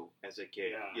narrow as a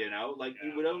kid. You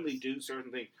would only do certain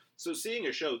things. So seeing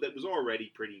a show that was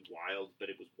already pretty wild, but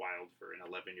it was wild for an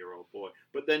 11-year-old boy,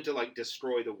 but then to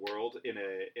destroy the world in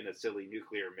a silly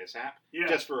nuclear mishap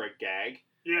just for a gag,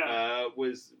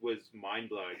 was mind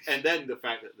blowing. And then the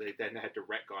fact that they then had to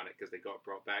retcon it because they got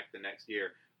brought back the next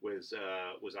year was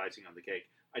icing on the cake.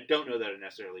 I don't know that I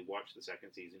necessarily watched the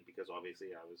second season because obviously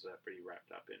I was pretty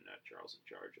wrapped up in Charles in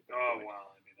Charge at that point.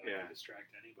 Wow. I mean, that could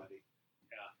distract anybody.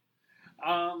 Yeah.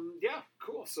 Yeah,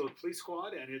 cool. So Police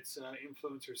Squad and its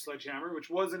influencer Sledgehammer, which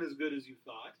wasn't as good as you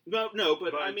thought. No,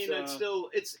 but I mean, it's still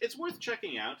it's worth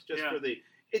checking out just for the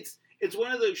it's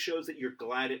one of those shows that you're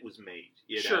glad it was made.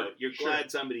 You know, you're glad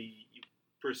somebody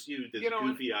pursued this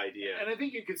goofy idea. And I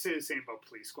think you could say the same about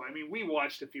Police Squad. I mean, we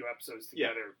watched a few episodes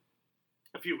together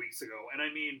a few weeks ago, and I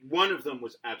mean, one of them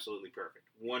was absolutely perfect.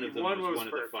 One of them was one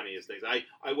of the funniest things.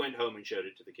 I went home and showed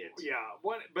it to the kids. Yeah,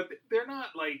 but they're not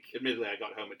like. Admittedly, I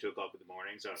got home at 2:00 in the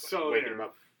morning, so I was waking them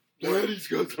up. Daddy's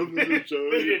got something to show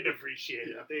you. They didn't appreciate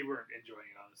it. They weren't enjoying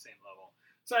it on the same level.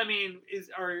 So I mean, is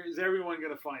everyone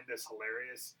going to find this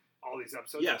hilarious? All these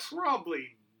episodes? Yes.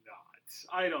 Probably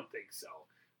not. I don't think so.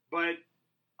 But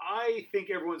I think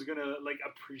everyone's going to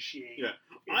appreciate. Yeah,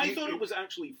 I thought it was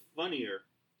actually funnier.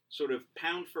 Sort of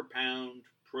pound for pound,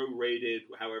 prorated,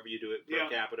 however you do it, per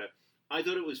capita. I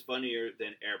thought it was funnier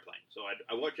than Airplane. So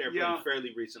I watched Airplane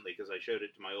fairly recently because I showed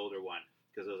it to my older one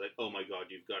because I was like, oh my god,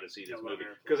 you've got to see this movie.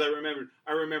 Because I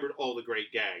remembered all the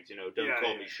great gags. You know, Don't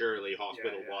Call Me Shirley,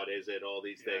 Hospital, What Is It, all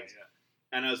these things.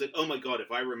 Yeah. And I was like, oh my god, if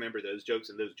I remember those jokes,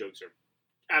 and those jokes are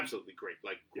absolutely great.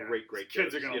 Like, great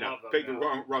kids jokes. Are gonna love them, picked the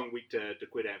wrong week to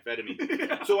quit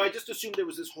amphetamine. So I just assumed there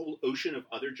was this whole ocean of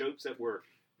other jokes that were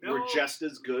just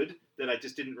as good that I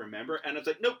just didn't remember, and I was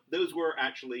like, nope, those were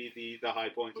actually the high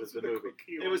points of the movie.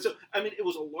 It was it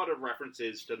was a lot of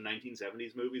references to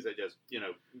 1970s movies that just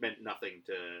meant nothing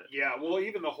to. Yeah, well,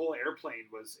 even the whole Airplane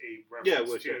was a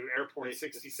reference to Airport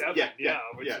 67.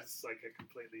 Which is like a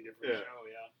completely different show.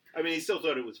 Yeah, I mean, he still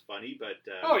thought it was funny, but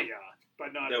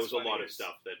but not. There as was a lot of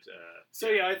stuff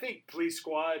that. I think Police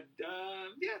Squad.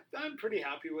 I'm pretty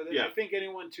happy with it. I think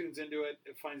anyone tunes into it,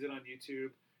 finds it on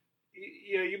YouTube.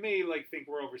 You may think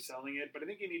we're overselling it, but I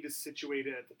think you need to situate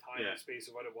it at the time and space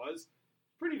of what it was.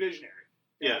 Pretty visionary.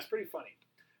 Yeah, it's pretty funny.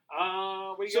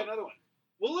 Got another one?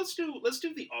 Well, let's do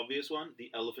the obvious one, the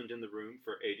elephant in the room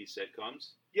for 80s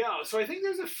sitcoms. Yeah, so I think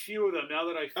there's a few of them now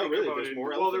that I think about There's it. More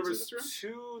well, there was in this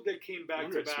room? 2 that came back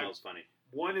to back. It smells funny.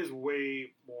 One is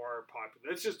way more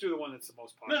popular. Let's just do the one that's the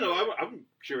most popular. No, I'm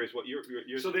curious what your.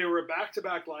 So they were a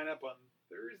back-to-back lineup on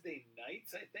Thursday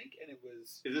nights, I think, and it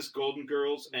was... Is this Golden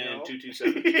Girls and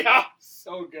 227? Yeah,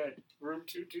 so good. Room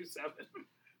 227.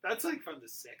 That's from the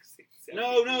 60s.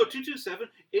 No, 227.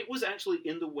 It was actually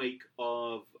in the wake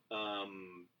of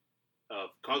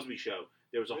Cosby Show.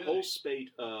 There was a whole spate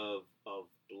of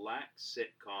black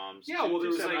sitcoms. Yeah, well,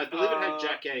 there was I believe it had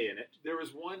Jack A in it. There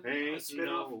was one Ain't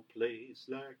no place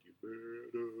like you better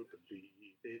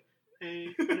believe it.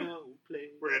 Ain't no place.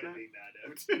 We're editing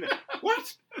that out.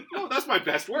 What? No, that's my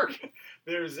best work.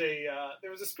 There was a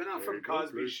spinoff from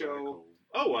Cosby Show.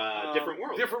 Different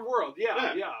World. Different World.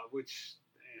 Yeah. Which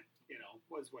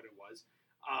was what it was.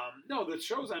 No, the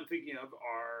shows I'm thinking of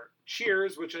are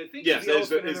Cheers, which I think is the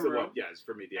elephant in the room. One. Yeah, it's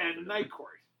for me the and Night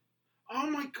Court. Oh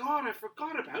my god, I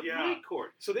forgot about Night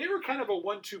Court. So they were kind of a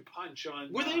 1-2 punch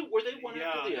on. Were they one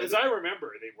after the other? As I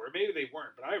remember, they were. Maybe they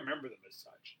weren't, but I remember them as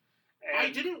such. And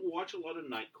I didn't watch a lot of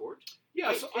Night Court.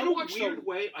 Yeah, so in a weird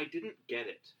way, I didn't get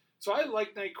it. So I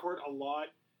liked Night Court a lot,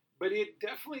 but it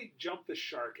definitely jumped the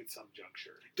shark at some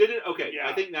juncture. Did it? Okay, yeah.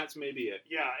 I think that's maybe it.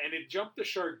 Yeah, and it jumped the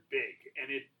shark big,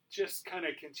 and it just kind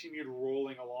of continued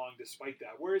rolling along despite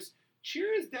that. Whereas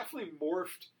Cheers definitely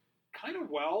morphed kind of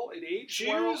well. It aged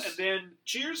well, and then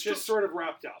Cheers just sort of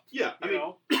wrapped up. Yeah, you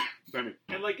know? And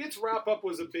its wrap up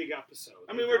was a big episode.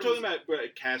 I mean, we're talking about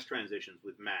cast transitions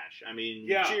with MASH. I mean,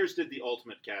 Cheers did the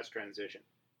ultimate cast transition.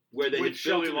 Where they with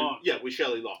Shelley Long. With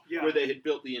Shelley Long. Yeah. Where they had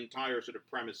built the entire sort of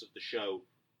premise of the show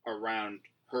around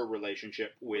her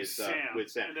relationship with Sam.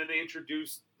 And then they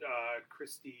introduced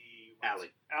Christy...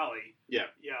 Allie. Yeah.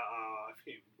 Yeah, I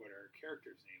forget what her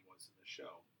character's name was in the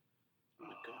show. Oh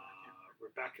my God.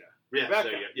 Rebecca.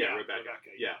 Yeah, Rebecca.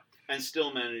 Yeah. And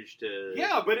still managed to...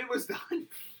 Yeah, but it was done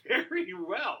very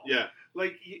well. Yeah.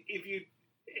 Like, if you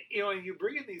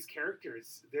bring in these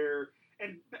characters,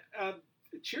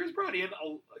 Cheers brought in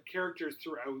characters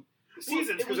throughout the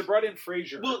seasons because it brought in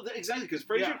Frasier. Well, exactly, because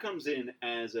Frasier comes in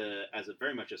as a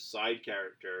very much a side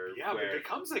character. Yeah, but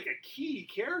becomes like a key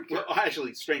character. Well,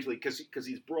 actually, strangely, because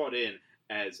he's brought in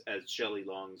as Shelley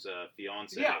Long's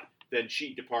fiance. Yeah. Then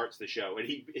she departs the show, and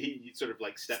he sort of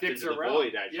like steps into the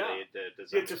void.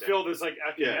 Actually, to fill this like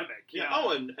academic. Yeah.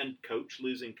 Oh, and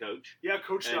losing Coach. Yeah,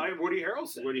 Coach died. Woody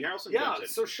Harrelson. Yeah. Comes in.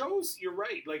 So shows, you're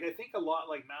right. Like I think a lot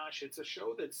like MASH, it's a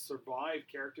show that survived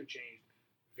character change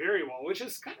very well, which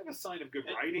is kind of a sign of good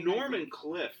writing. Norm and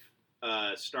Cliff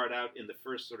start out in the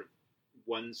first sort of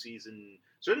one season.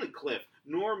 Certainly Cliff.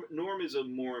 Norm is a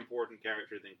more important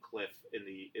character than Cliff in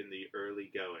the early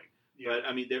going. Yeah. But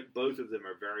I mean, both of them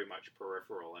are very much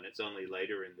peripheral, and it's only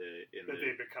later in the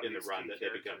run that they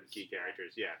become key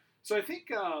characters. Yeah. So I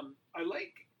think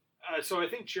I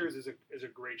think Cheers is a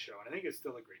great show, and I think it's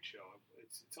still a great show.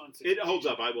 It's on. It holds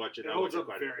up. I watch it. It holds up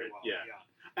very well. Yeah.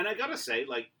 And I gotta say,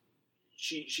 like,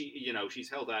 she's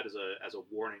held out as a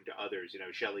warning to others.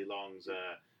 Shelley Long's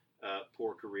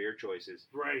poor career choices.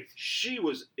 Right. She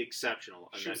was exceptional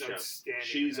in that show. Outstanding.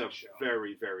 She's a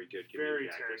very, very good comedic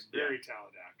actress. Very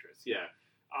talented actress. Yeah.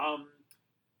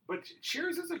 But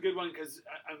Cheers is a good one because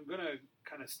I'm gonna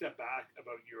kind of step back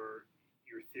about your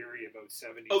theory about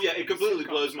 70s. Oh yeah, it completely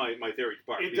blows my theory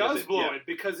apart. It does blow it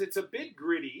because it's a bit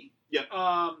gritty. Yeah.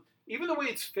 Even the way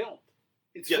it's filmed.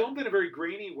 It's filmed in a very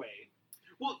grainy way.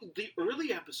 Well, the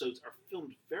early episodes are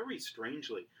filmed very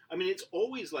strangely. I mean, it's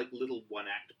always like little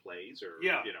one-act plays, or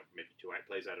maybe two-act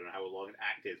plays. I don't know how long an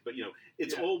act is, but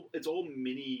it's all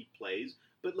mini plays.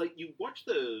 But like you watch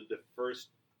the first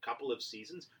couple of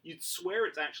seasons, you'd swear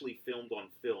it's actually filmed on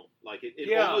film. Like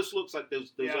it almost looks like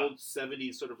those old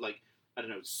 70s sort of like, I don't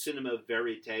know, cinema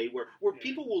verite, where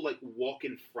people will like walk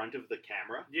in front of the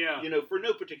camera, for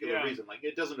no particular reason. Like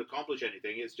it doesn't accomplish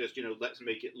anything. It's just let's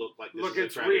make it look like this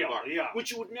is a real, bar,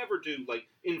 which you would never do. Like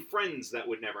in Friends, that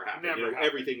would never happen.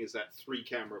 Everything is that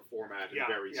 3-camera format and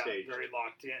very staged, very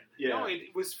locked in. Yeah. No,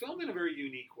 it was filmed in a very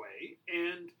unique way,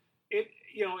 and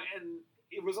and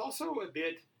it was also a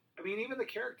bit. I mean, even the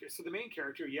character. So the main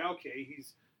character,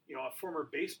 he's a former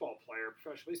baseball player,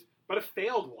 professional baseball, but a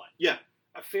failed one. Yeah.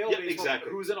 A failed baseball player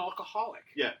who's an alcoholic.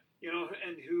 Yeah.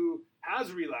 And who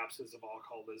has relapses of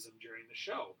alcoholism during the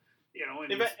show.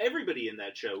 And in fact, everybody in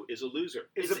that show is a loser.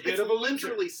 It's a bit of a loser.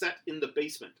 Literally set in the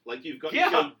basement. Like you've got to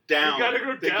go down. You've got to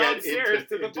go downstairs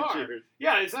to the bar. Cheers.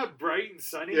 Yeah, it's not bright and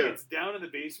sunny. Yeah. It's down in the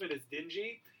basement. It's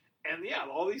dingy. And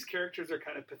all these characters are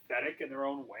kind of pathetic in their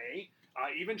own way.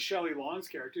 Even Shelley Long's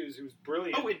character, who's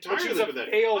brilliant. Oh, entirely she's a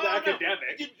failed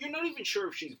academic. No. You're not even sure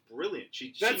if she's brilliant.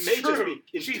 She may just be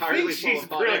entirely she's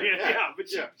brilliant. But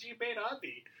she may not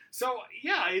be. So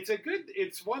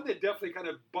it's one that definitely kind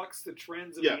of bucks the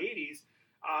trends of the 80s.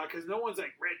 Because no one's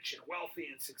like rich and wealthy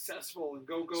and successful and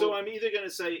go. So I'm either going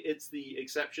to say it's the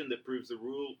exception that proves the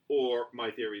rule, or my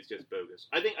theory is just bogus.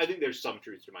 I think there's some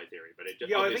truth to my theory, but it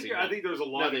just I think there's a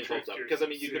lot of truth because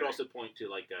you could also point to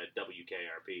like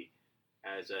WKRP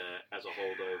as a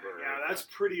holdover. Yeah, that's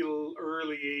pretty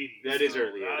early 80s. That is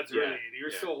early 80s. That's early 80s.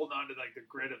 You're still holding on to like the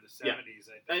grit of the 70s.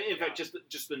 I think. In fact,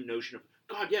 just the notion of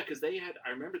God, because they had. I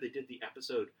remember they did the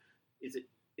episode.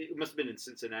 It must have been in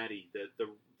Cincinnati,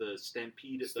 the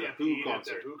Stampede at the Who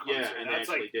concert. Yeah, and that's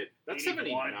they actually did. That's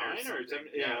 79 or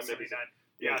 79. Yeah, 79.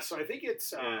 Yeah, so I think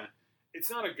it's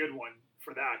not a good one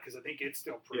for that because I think it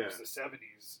still proves the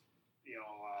 70s,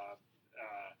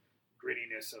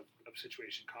 grittiness of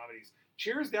situation comedies.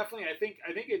 Cheers, definitely. I think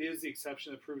it is the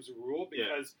exception that proves the rule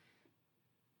because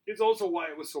it's also why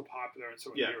it was so popular and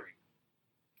so endearing.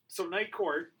 So Night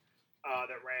Court that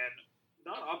ran.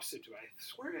 Not opposite to it. I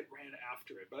swear it ran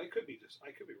after it, but I could be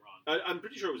wrong. I'm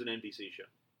pretty sure it was an NBC show.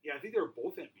 Yeah, I think they were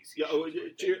both NBC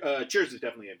shows. Cheers is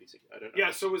definitely NBC. I don't know.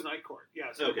 Yeah, so was Night Court.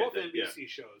 Yeah, so they're both NBC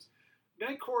shows.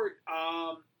 Night Court,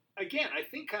 again, I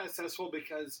think kind of successful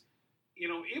because,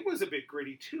 it was a bit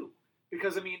gritty too.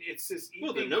 Because, I mean, it's this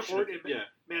evening court in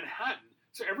Manhattan.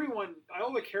 So everyone,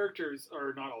 all the characters,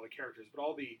 or not all the characters, but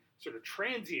all the sort of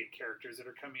transient characters that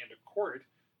are coming into court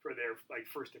for their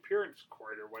first appearance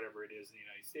court or whatever it is in the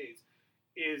United States,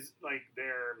 is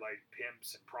they're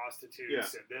pimps and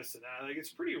prostitutes and this and that. It's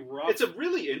pretty rough. It's a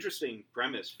really interesting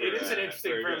premise. It is an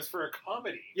interesting premise for a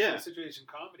comedy, for a situation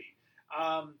comedy.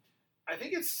 I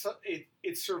think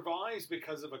it survives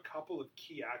because of a couple of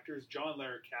key actors. John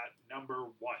Larroquette, number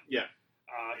one. Yeah.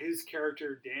 His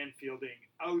character, Dan Fielding,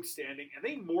 outstanding, and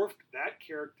they morphed that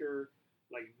character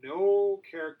like no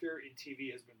character in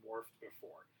TV has been morphed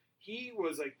before. He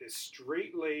was this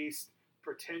straight-laced,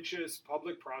 pretentious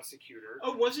public prosecutor.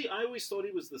 Oh, was he? I always thought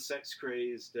he was the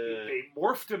sex-crazed. They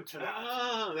morphed him to that.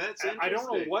 Oh, that's interesting. I don't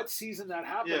know what season that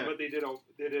happened, but they did a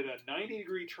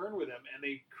 90-degree turn with him, and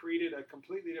they created a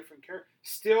completely different character.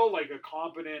 Still a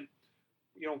competent,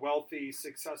 wealthy,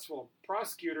 successful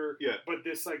prosecutor. Yeah. But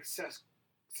this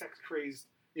sex-crazed.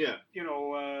 Yeah.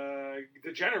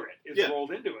 Degenerate is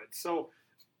rolled into it. So.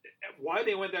 Why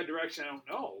they went that direction, I don't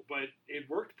know, but it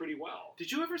worked pretty well.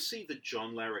 Did you ever see the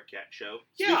John Larroquette show?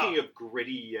 Yeah. Speaking of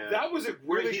gritty... that was a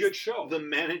really good show. The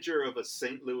manager of a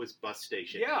St. Louis bus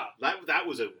station. Yeah. That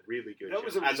was a really good show. That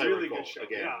was a really good show.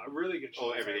 Again, yeah, a really good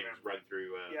show. Everything was run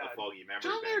through a foggy memory.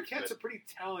 John Larroquette's a pretty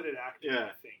talented actor,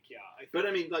 I think. Yeah. But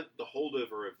I mean, like, the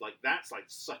holdover of, like, that's like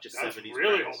such a 70s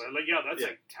really premise. old. Like, that's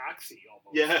like Taxi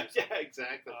almost. Yeah,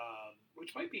 exactly.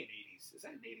 Which might be an 80s. Is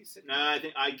that an 80s sitcom? No, I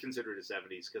think I consider it a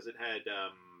 70s because it had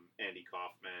Andy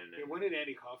Kaufman. And when did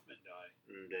Andy Kaufman die?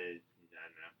 I don't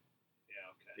know.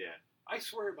 Yeah, okay. Yeah. I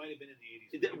swear it might have been in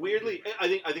the 80s. Weirdly, I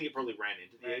think it probably ran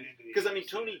into the 80s. Because, I mean,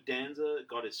 80s, Tony Danza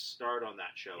got his start on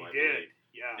that show, He did.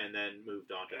 Yeah. And then moved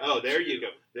on to... Yeah, Oh, there you go.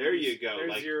 There you go.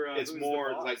 There's Like, your, it's who's more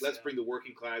the boss? like, let's bring the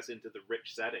working class into the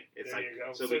rich setting. It's There like, you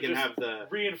go. so we can just have the...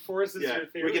 reinforces your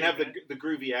theory. we can have man. the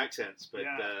groovy accents, but,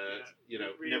 you know,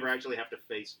 never actually have to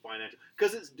face financial...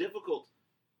 Because it's difficult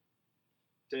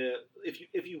to...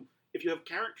 If you have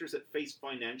characters that face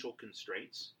financial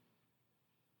constraints...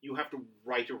 You have to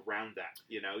write around that,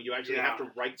 you know? You actually have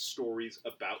to write stories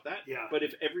about that. Yeah. But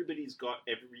if everybody's got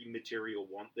every material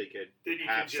want they could then you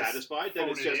have can just satisfied, then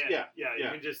it's just, You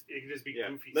can just be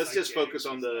goofy. Let's just sidekick focus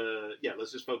on the,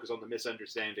 let's just focus on the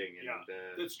misunderstanding. And,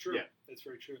 that's true. Yeah. That's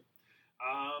very true.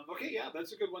 Okay,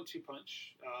 that's a good 1-2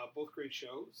 punch. Both great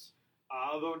shows.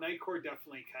 Although Night Court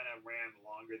definitely kind of ran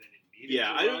longer than it needed.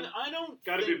 Yeah, to I don't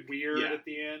got a bit weird yeah. at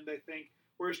the end, I think.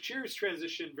 Whereas Cheers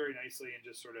transitioned very nicely and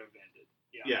just sort of ended.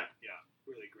 Yeah,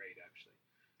 really great actually.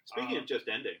 Speaking of just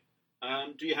ending,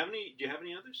 do you have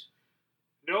any others?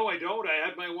 No, I don't. I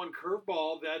had my one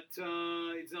curveball that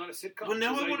it's not a sitcom. Well,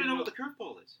 now I want to know what the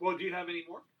curveball is. Well, do you have any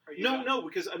more? No,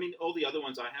 because I mean, all the other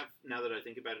ones I have now that I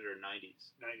think about it are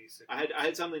 90s. 90s I sitcom.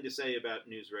 had something to say about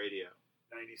News Radio.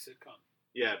 90s sitcom.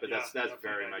 Yeah, but that's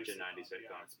very much a 90s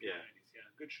sitcom. Yeah,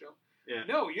 90s, good show. Yeah.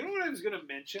 No, you know what I was going to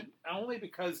mention? Only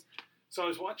because, so I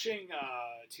was watching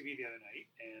TV the other night,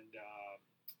 and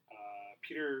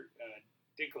Peter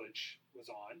Dinklage was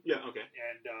on. Yeah, okay.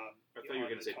 And I thought you were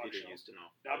going to say Peter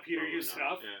Ustinov. Not Peter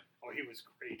Ustinov. Yeah. Oh, he was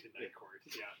great in Night Court.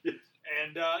 Yeah.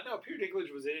 And no, Peter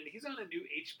Dinklage was in it. He's on a new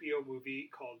HBO movie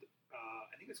called,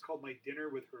 I think it's called My Dinner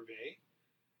with Hervé.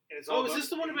 And it's all is this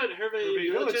the one about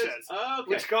Hervé Villachez? Oh, okay.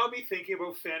 Which got me thinking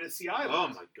about Fantasy Island. Oh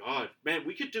my god, man!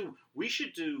 We could do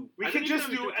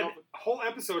a whole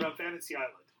episode on Fantasy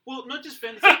Island. Well, not just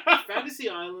Fantasy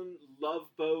Island, Love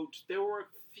Boat. There were a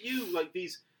few like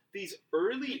these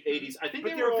early '80s. I think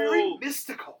but they were very all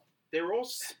mystical. They were all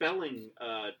Spelling.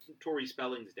 Tori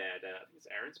Spelling's dad. I think it's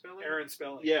Aaron Spelling. Aaron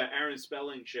Spelling. Yeah, Aaron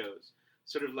Spelling shows.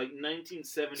 Sort of like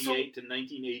 1978 to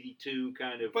 1982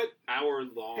 kind of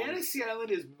hour-long. Fantasy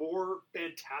Island is more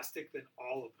fantastic than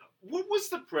all of them. What was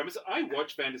the premise? I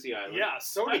watched Fantasy Island. Yeah,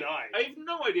 so did I. I have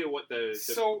no idea what the...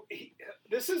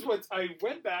 this is what... I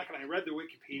went back and I read the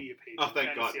Wikipedia page of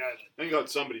Fantasy God. Island. Thank God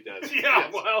somebody does. Yeah,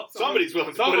 yes. Well... Somebody's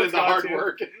willing to put in the hard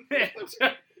work.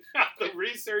 The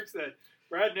research that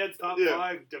Brad Ned's Top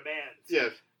 5 demands.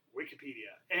 Yes.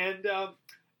 Wikipedia. And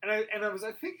I was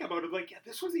thinking about it, like,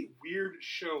 this was a weird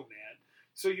show, man.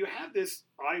 So you had this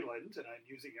island, and I'm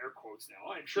using air quotes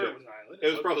now. I'm sure it was an island.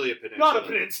 It was probably a peninsula. Not a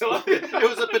peninsula. It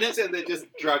was a peninsula, and they just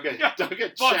dug a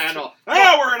channel.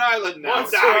 We're an island now.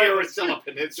 We're still a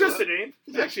peninsula. It's just a name.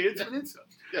 Actually, it's a peninsula.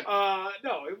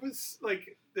 No, it was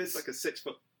like this... Like a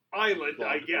 6-foot island,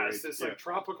 I guess. This like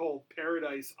tropical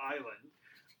paradise island.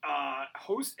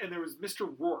 And there was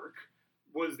Mr. Rourke,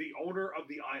 was the owner of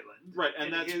the island. Right,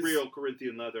 and that's real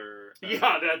Corinthian leather.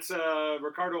 That's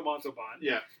Ricardo Montalban.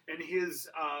 Yeah. And his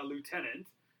lieutenant,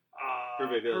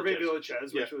 Hervé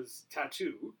Villachez, which was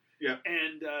Tattoo. Yeah.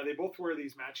 And they both wear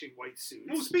these matching white suits.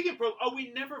 Well, speaking of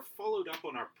we never followed up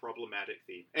on our problematic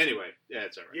theme. Anyway,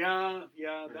 it's all right.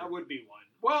 Yeah, that would be one.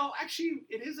 Well, actually,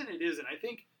 it isn't. I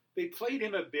think they played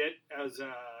him a bit as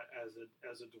a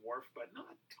dwarf, but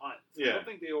not tons. I don't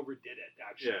think they overdid it,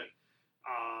 actually. Yeah.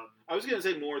 I was gonna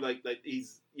say more like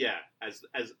he's as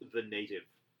the native.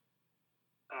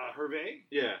 Hervé?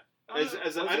 Yeah. I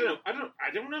don't know. I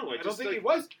don't think he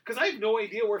was, because I have no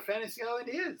idea where Fantasy Island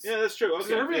is. Yeah, that's true.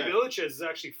 Okay. Hervé Villachez is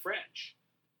actually French.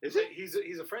 Is he? He's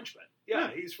a Frenchman. Yeah,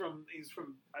 he's from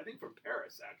I think from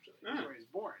Paris actually. That's where he's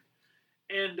born.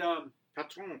 And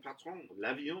patron,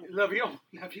 l'avion.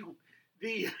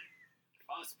 The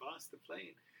boss, the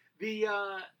plane.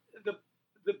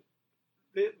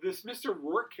 This Mr.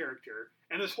 Rourke character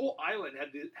and this whole island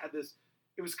had this.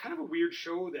 It was kind of a weird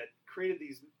show that created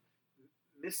these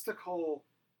mystical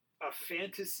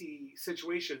fantasy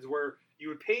situations where you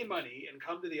would pay money and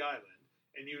come to the island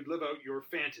and you'd live out your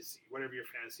fantasy, whatever your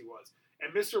fantasy was.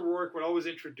 and Mr. Rourke would always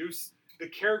introduce the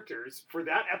characters for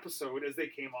that episode as they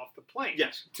came off the plane.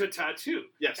 Yes. To Tattoo.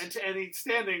 Yes. And he'd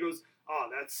stand there and goes, "Oh,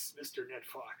 that's Mr. Ned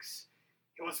Fox.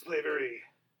 He wants to play a very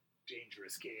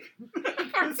dangerous game."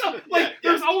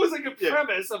 There's always like a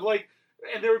premise of like,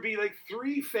 and there would be like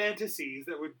 3 fantasies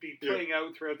that would be playing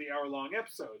out throughout the hour-long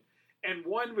episode. And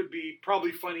one would be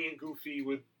probably funny and goofy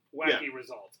with wacky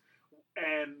results.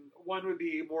 And one would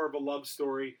be more of a love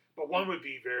story, but one would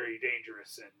be very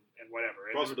dangerous and whatever.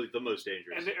 And possibly the most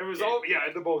dangerous. And it was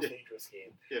the most dangerous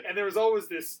game. Yeah. And there was always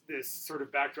this sort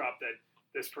of backdrop that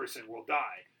this person will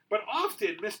die. But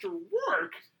often Mr.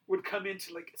 Rourke would come in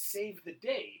to like save the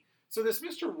day. So this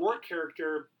Mr. Rourke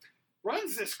character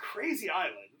runs this crazy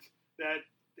island that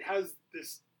has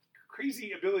this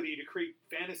crazy ability to create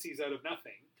fantasies out of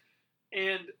nothing.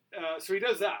 And so he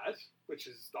does that, which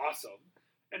is awesome.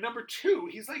 And number 2,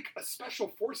 he's like a special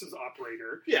forces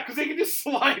operator. Yeah. Because they can just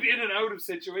slide in and out of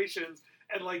situations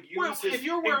and like use his if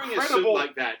you're wearing a suit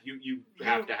like that, you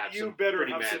have to have some better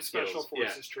have some skills. special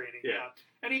forces training. Yeah.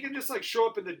 And he can just like show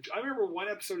up in the... I remember one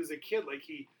episode as a kid, like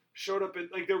he showed up in...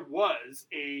 Like there was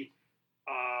a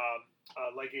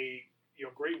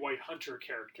great white hunter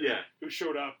character who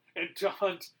showed up and to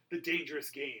hunt the dangerous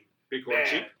game. Big horn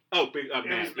sheep? Oh, big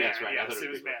man. Yes, right. Yes, it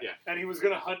was man. Yeah. And he was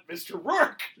going to hunt Mr.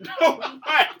 Rourke. Oh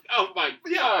my.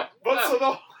 Yeah. But so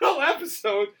the whole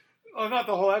episode, not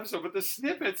the whole episode, but the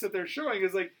snippets that they're showing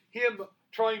is like him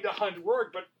trying to hunt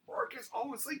Rourke, but Rourke is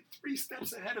always like 3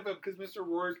 steps ahead of him because Mr.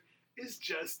 Rourke is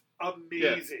just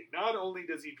amazing. Yeah. Not only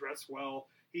does he dress well,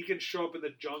 he can show up in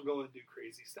the jungle and do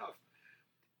crazy stuff.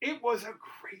 It was a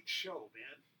great show,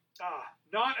 man.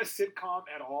 Not a sitcom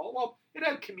at all. Well, it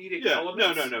had comedic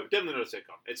elements. No. Definitely not a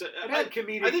sitcom. It had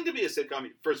comedic. I think to be a sitcom,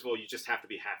 first of all, you just have to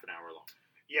be half an hour long.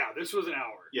 Yeah, this was an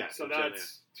hour. Yeah. So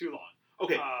that's too long.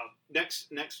 Okay.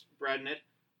 Next, Brad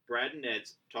and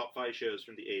Ned's top 5 shows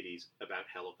from the 80s about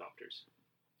helicopters.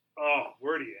 Oh,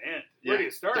 where do you end? Where do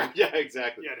you start? Yeah,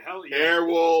 exactly. Yeah,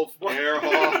 Airwolf,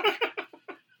 Airhawk.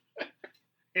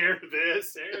 Air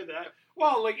this, air that.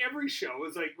 Well, like every show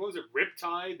was like, what was it?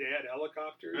 Riptide, they had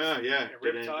helicopters. Oh, yeah.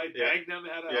 Riptide, Magnum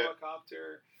had a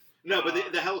helicopter. No,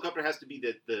 but the helicopter has to be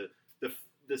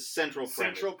the central premise.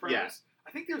 Central premise. Yeah.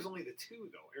 I think there's only the 2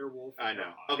 though. Airwolf. I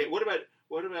know. Airhawk. Okay, what about?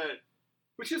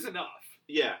 Which is enough.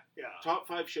 Yeah. Top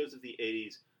 5 shows of the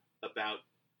 80s about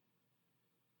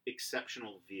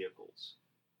exceptional vehicles.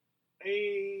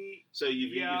 So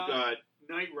you've got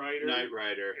Knight Rider,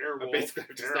 Airwolf. Basically,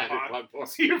 I've just added one more.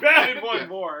 So you've added one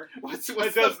more. What's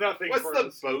nothing what's for the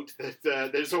us. boat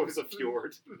that there's always a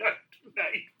fjord?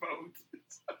 Night boat.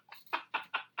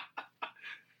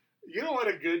 You know what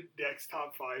a good next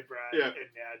top 5, Brad and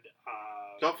Ned?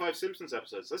 Top 5 Simpsons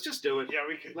episodes. Let's just do it. Yeah,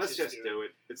 we can. Let's just do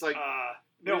it. It's like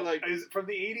from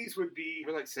the 80s would be.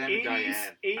 We're like Sam and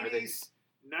Diane. 80s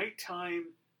nighttime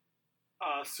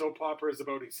soap operas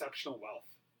about exceptional wealth.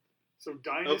 So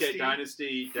Dynasty. Okay,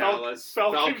 Dynasty, Dallas,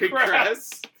 Falcon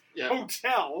Crest. Yeah.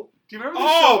 Hotel. Do you remember the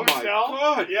show Hotel? Oh my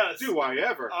God! Yes. Do I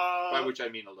ever? By which I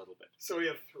mean a little bit. So we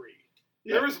have 3.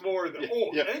 Yeah. There was more though.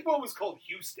 I think one was called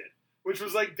Houston, which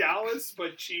was like Dallas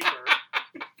but cheaper.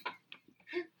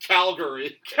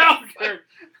 Calgary.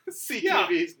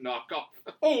 CTV's knockoff.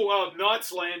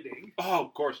 Knots Landing. Oh,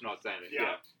 of course, Knots Landing.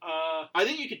 Yeah. I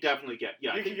think you could definitely get.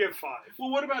 Yeah, you could get 5. Well,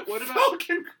 what about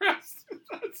Falcon Crest?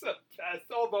 That's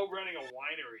all about running a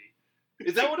winery.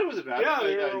 Is that what it was about? Yeah,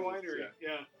 they were a winery.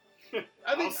 Yeah.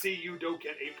 I'll see you don't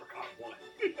get apricot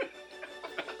wine.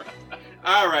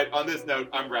 All right. On this note,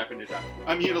 I'm wrapping it up.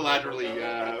 I'm unilaterally.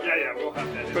 We'll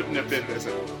have that. Putting a pin in this.